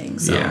anything.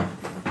 So.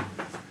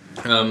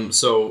 Yeah.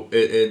 So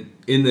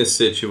in this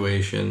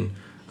situation,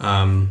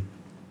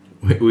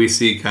 we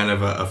see kind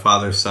of a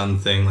father-son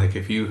thing. Like,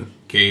 if you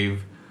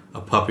gave a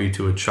puppy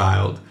to a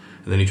child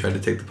and then you tried to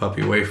take the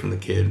puppy away from the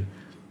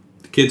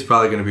kid's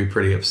probably going to be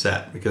pretty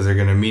upset because they're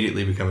going to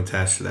immediately become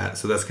attached to that.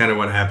 So that's kind of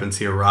what happens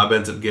here. Rob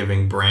ends up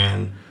giving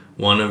Bran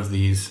one of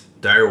these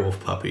direwolf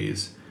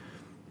puppies,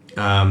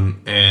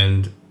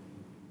 and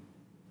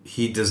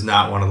he does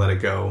not want to let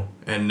it go.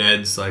 And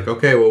Ned's like,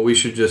 okay, well, we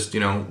should just,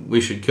 we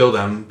should kill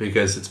them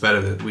because it's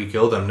better that we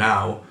kill them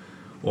now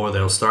or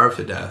they'll starve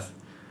to death.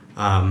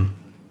 And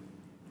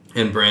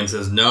Bran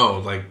says, no,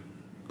 like,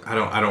 I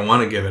don't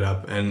want to give it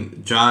up.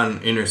 And Jon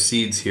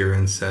intercedes here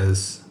and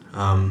says,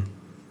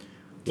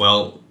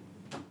 well,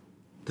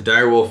 the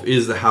direwolf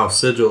is the house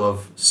sigil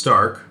of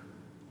Stark,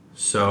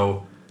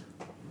 so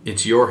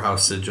it's your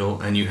house sigil,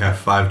 and you have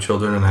 5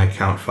 children, and I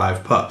count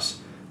 5 pups.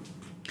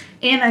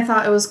 And I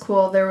thought it was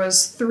cool. There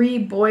was 3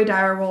 boy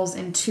direwolves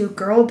and 2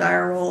 girl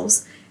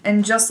direwolves.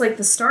 And just like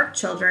the Stark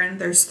children,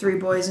 there's 3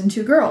 boys and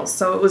 2 girls.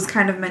 So it was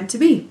kind of meant to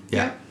be.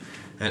 Yeah.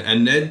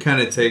 And Ned kind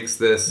of takes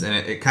this, and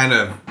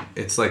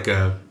it's like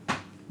a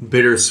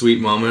bittersweet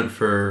moment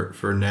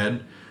for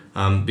Ned,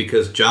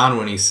 because Jon,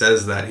 when he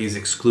says that, he's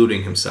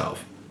excluding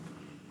himself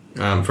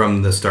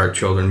from the Stark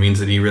children, means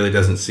that he really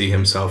doesn't see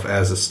himself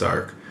as a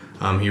Stark.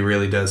 He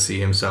really does see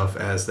himself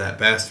as that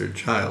bastard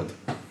child.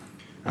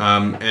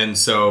 And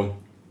so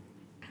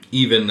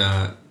even,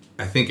 I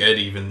think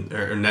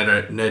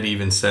Ned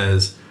even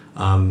says,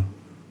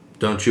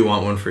 don't you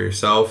want one for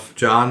yourself,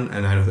 Jon?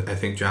 And I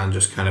think Jon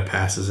just kind of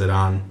passes it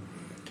on.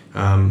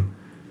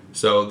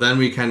 So then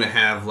we kind of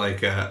have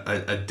like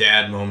a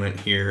dad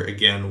moment here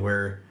again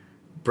where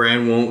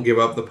Bran won't give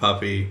up the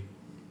puppy,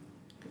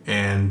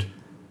 and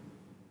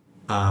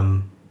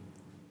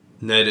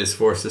Ned is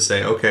forced to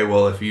say, okay,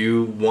 well, if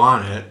you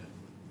want it,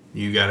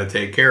 you got to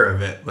take care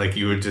of it. Like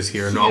you would just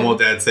hear a normal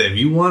dad say, if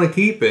you want to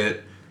keep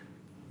it,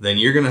 then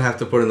you're going to have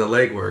to put in the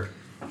legwork.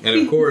 And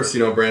of course,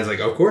 Bran's like,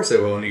 of course I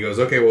will. And he goes,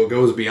 okay, well, it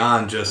goes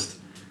beyond just,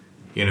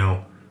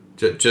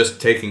 just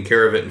taking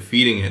care of it and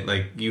feeding it.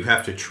 Like, you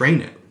have to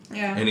train it.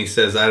 Yeah. And he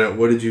says,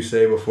 what did you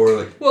say before?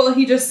 Like, well,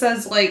 he just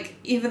says, like,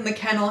 even the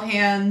kennel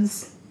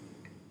hands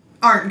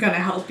aren't going to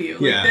help you.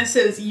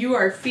 Like, you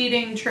are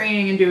feeding,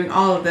 training, and doing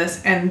all of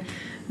this. And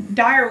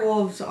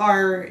direwolves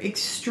are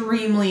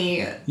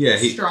extremely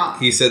strong.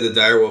 He said the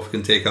direwolf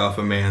can take off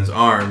a man's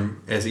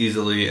arm as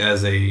easily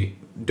as a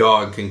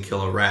dog can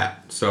kill a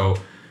rat. So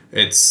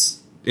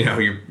it's,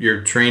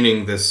 you're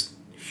training this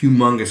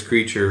humongous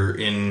creature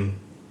and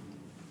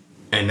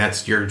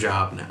that's your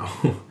job now.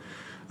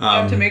 You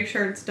have to make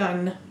sure it's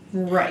done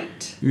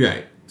right.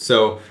 Right.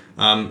 So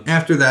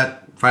after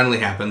that finally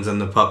happens and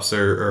the pups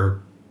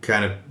are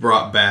kind of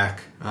brought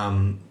back,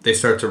 they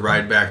start to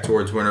ride back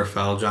towards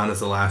Winterfell. Jon is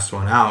the last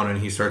one out, and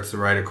he starts to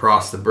ride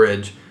across the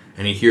bridge,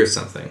 and he hears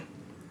something.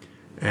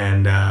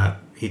 And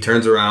he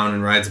turns around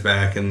and rides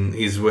back, and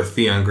he's with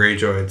Theon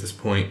Greyjoy at this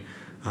point.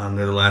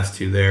 They're the last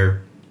 2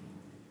 there.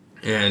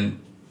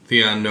 And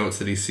Theon notes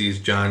that he sees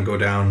Jon go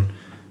down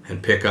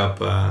and pick up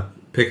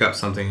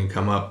something and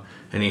come up,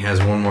 and he has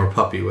one more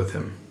puppy with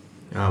him.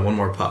 One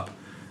more pup.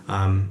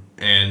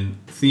 And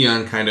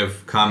Theon kind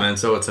of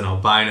comments, oh, it's an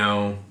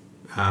albino.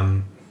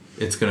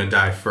 It's going to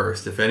die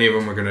first. If any of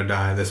them are going to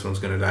die, this one's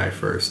going to die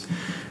first.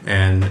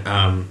 And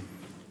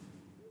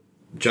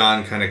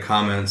Jon kind of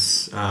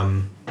comments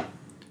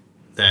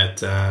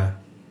that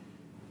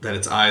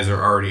its eyes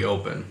are already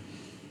open.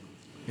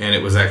 And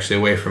it was actually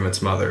away from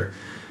its mother.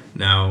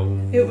 Now,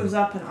 it was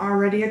up and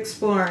already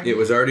exploring. It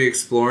was already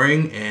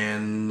exploring,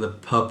 and the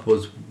pup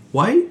was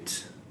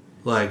white?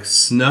 Like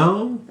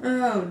snow?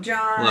 Oh,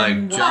 Jon.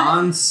 Like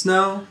Jon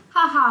Snow?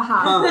 Ha ha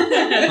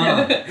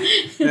ha.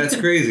 That's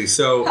crazy.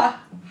 So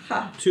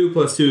 2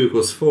 +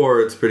 2 =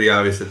 4. It's pretty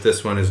obvious that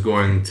this one is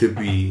going to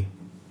be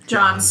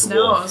Jon Jon's Snow's.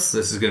 wolf.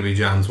 This is going to be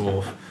Jon's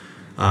wolf.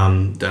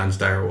 Jon's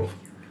direwolf.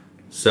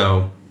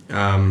 So,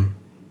 and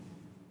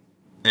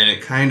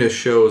it kind of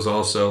shows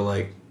also,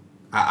 like,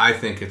 I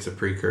think it's a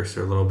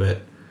precursor a little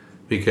bit,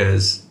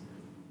 because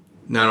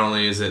not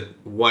only is it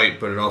white,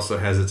 but it also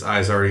has its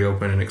eyes already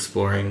open and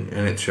exploring,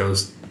 and it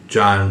shows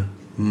Jon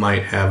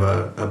might have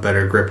a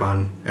better grip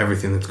on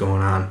everything that's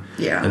going on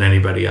than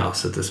anybody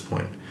else at this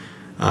point.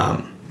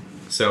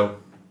 So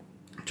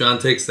Jon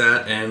takes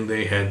that, and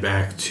they head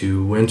back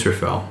to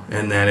Winterfell,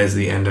 and that is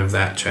the end of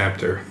that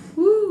chapter.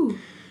 Woo!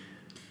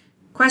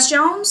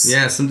 Questions?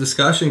 Yeah, some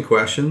discussion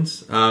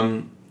questions.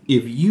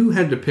 If you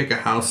had to pick a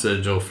house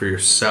sigil for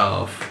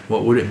yourself,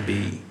 what would it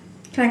be?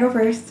 Can I go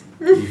first?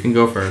 You can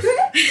go first.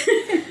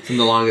 It's been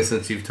the longest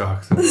since you've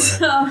talked. So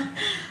go ahead.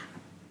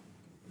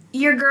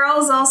 your girl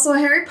is also a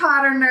Harry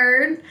Potter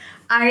nerd.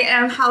 I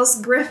am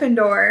House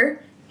Gryffindor,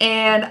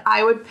 and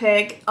I would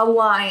pick a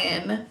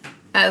lion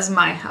as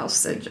my house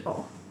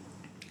sigil.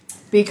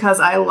 Because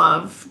I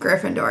love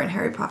Gryffindor and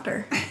Harry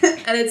Potter.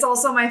 And it's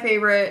also my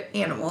favorite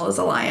animal is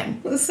a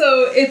lion.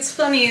 So it's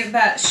funny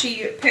that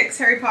she picks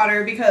Harry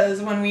Potter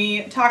because when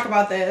we talk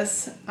about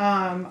this,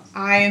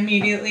 I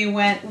immediately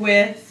went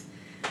with,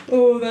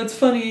 oh, that's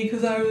funny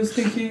because I was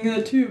thinking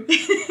that too.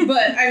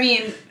 But I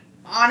mean,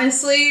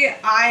 honestly,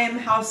 I am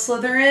House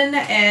Slytherin,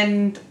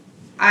 and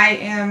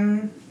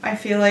I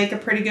feel like a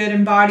pretty good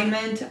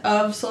embodiment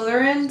of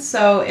Slytherin.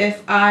 So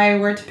if I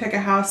were to pick a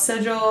house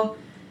sigil,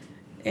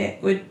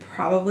 it would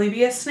probably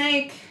be a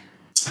snake.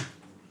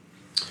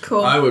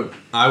 Cool. I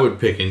would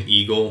pick an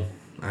eagle.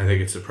 I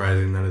think it's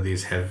surprising none of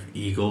these have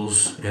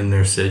eagles in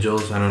their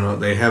sigils. I don't know.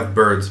 They have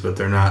birds, but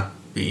they're not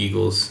the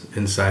eagles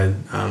inside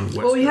Westeros.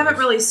 Well, we haven't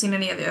really seen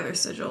any of the other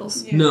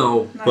sigils. Yeah.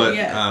 No, Not but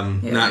yet.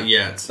 not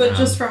yet. But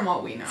just from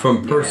what we know.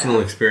 From personal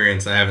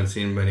experience, I haven't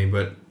seen many,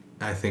 but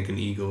I think an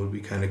eagle would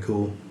be kind of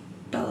cool.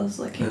 Bella's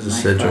licking As a my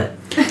sigil.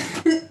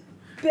 foot.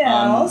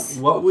 Bells.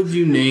 What would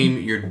you name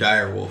your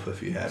direwolf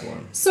if you had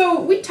one?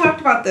 So we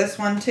talked about this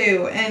one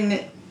too,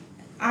 and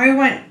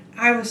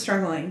I was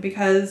struggling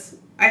because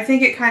I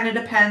think it kind of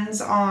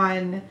depends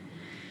on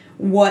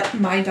what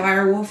my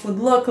direwolf would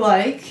look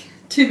like,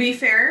 to be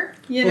fair.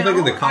 You know? Think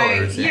of the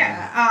colors.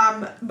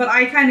 But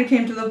I kind of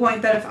came to the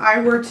point that if I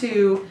were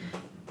to,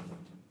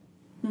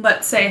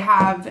 let's say,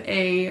 have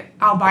a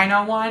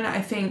albino one,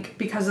 I think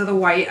because of the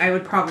white, I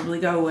would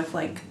probably go with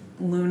like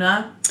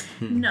Luna.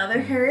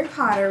 Another Harry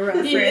Potter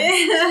reference.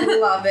 Yeah.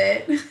 Love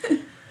it.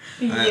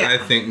 I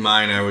think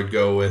mine I would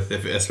go with,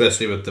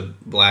 especially with the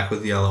black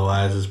with yellow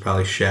eyes, is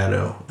probably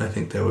Shadow. I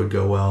think that would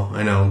go well.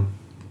 I know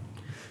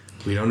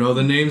we don't know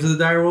the names of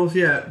the direwolves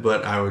yet,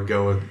 but I would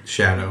go with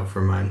Shadow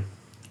for mine.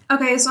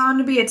 Okay, so I'm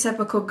going to be a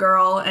typical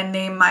girl and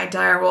name my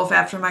direwolf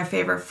after my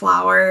favorite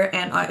flower,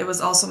 and it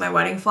was also my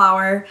wedding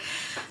flower.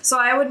 So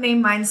I would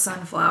name mine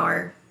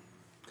Sunflower.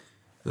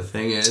 The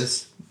thing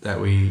is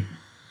that we,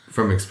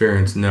 from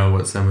experience, know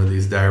what some of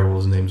these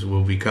direwolves' names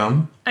will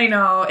become. I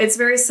know. It's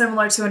very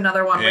similar to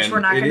another one, which And we're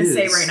not going to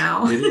say is. right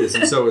now. It is,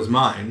 and so is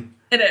mine.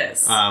 It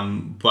is.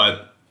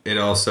 But it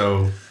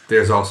also,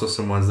 there's also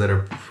some ones that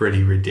are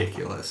pretty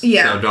ridiculous.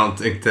 Yeah. So don't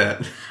think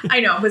that.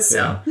 I know, but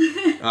still.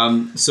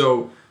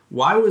 So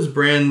why was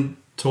Bran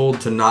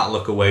told to not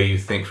look away, you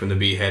think, from the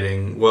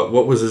beheading? What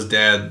was his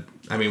dad,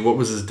 what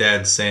was his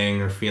dad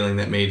saying or feeling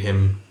that made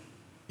him,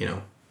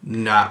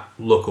 not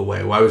look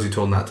away? Why was he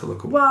told not to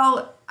look away?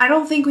 Well, I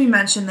don't think we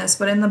mentioned this,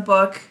 but in the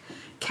book,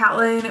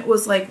 Catelyn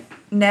was like,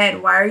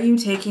 Ned, why are you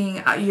taking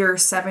your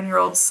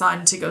 7-year-old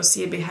son to go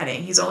see a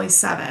beheading? He's only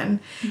 7.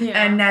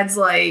 Yeah. And Ned's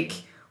like,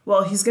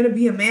 well, he's going to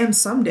be a man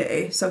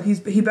someday, so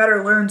he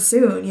better learn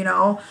soon,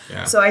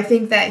 Yeah. So I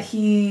think that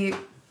he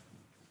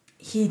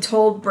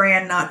told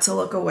Bran not to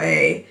look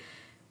away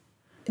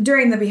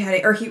during the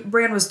beheading, or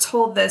Bran was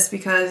told this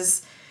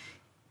because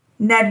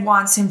Ned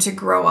wants him to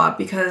grow up,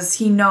 because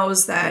he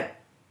knows that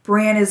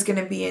Bran is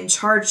going to be in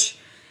charge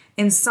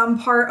in some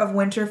part of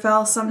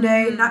Winterfell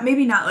someday. Mm-hmm.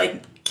 Maybe not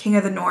like King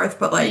of the North,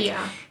 but like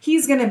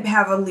he's going to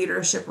have a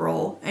leadership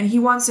role, and he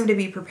wants him to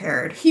be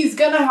prepared. He's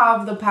gonna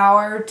have the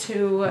power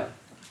to.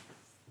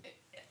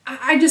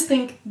 I just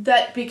think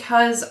that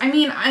because, and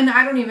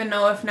I don't even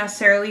know if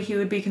necessarily he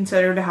would be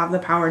considered to have the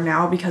power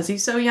now because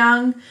he's so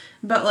young,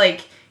 but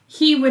like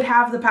he would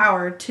have the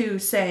power to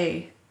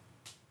say,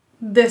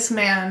 this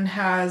man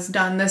has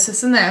done this,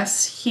 this, and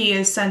this. He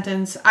is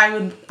sentenced.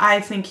 I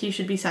think he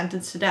should be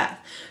sentenced to death.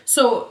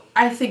 So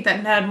I think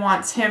that Ned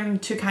wants him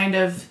to kind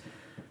of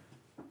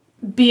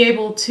be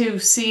able to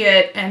see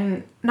it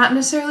and not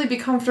necessarily be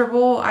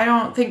comfortable. I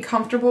don't think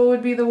comfortable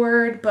would be the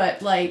word,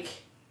 but like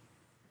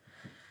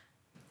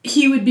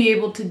he would be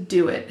able to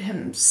do it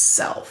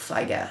himself,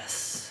 I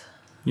guess.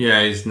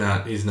 Yeah, he's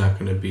not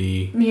going to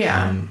be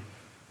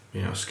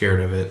scared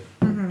of it.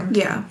 Mm-hmm.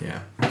 Yeah.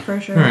 Yeah. For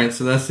sure. All right,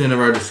 so that's the end of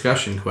our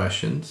discussion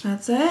questions.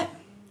 That's it.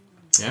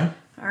 Yeah.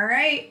 All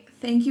right.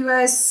 Thank you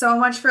guys so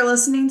much for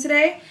listening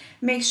today.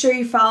 Make sure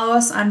you follow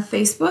us on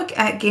Facebook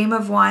at Game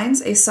of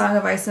Wines, a Song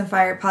of Ice and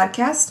Fire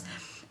podcast,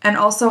 and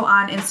also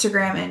on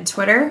Instagram and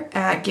Twitter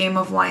at Game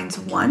of Wines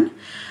 1.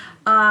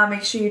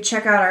 Make sure you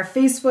check out our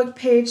Facebook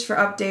page for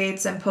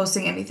updates and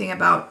posting anything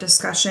about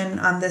discussion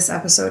on this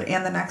episode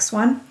and the next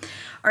one.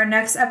 Our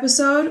next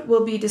episode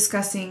will be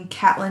discussing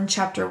Catelyn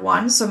Chapter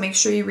 1, so make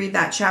sure you read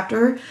that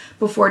chapter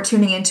before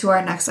tuning into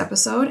our next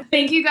episode.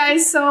 Thank you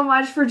guys so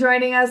much for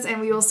joining us, and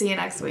we will see you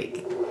next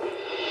week.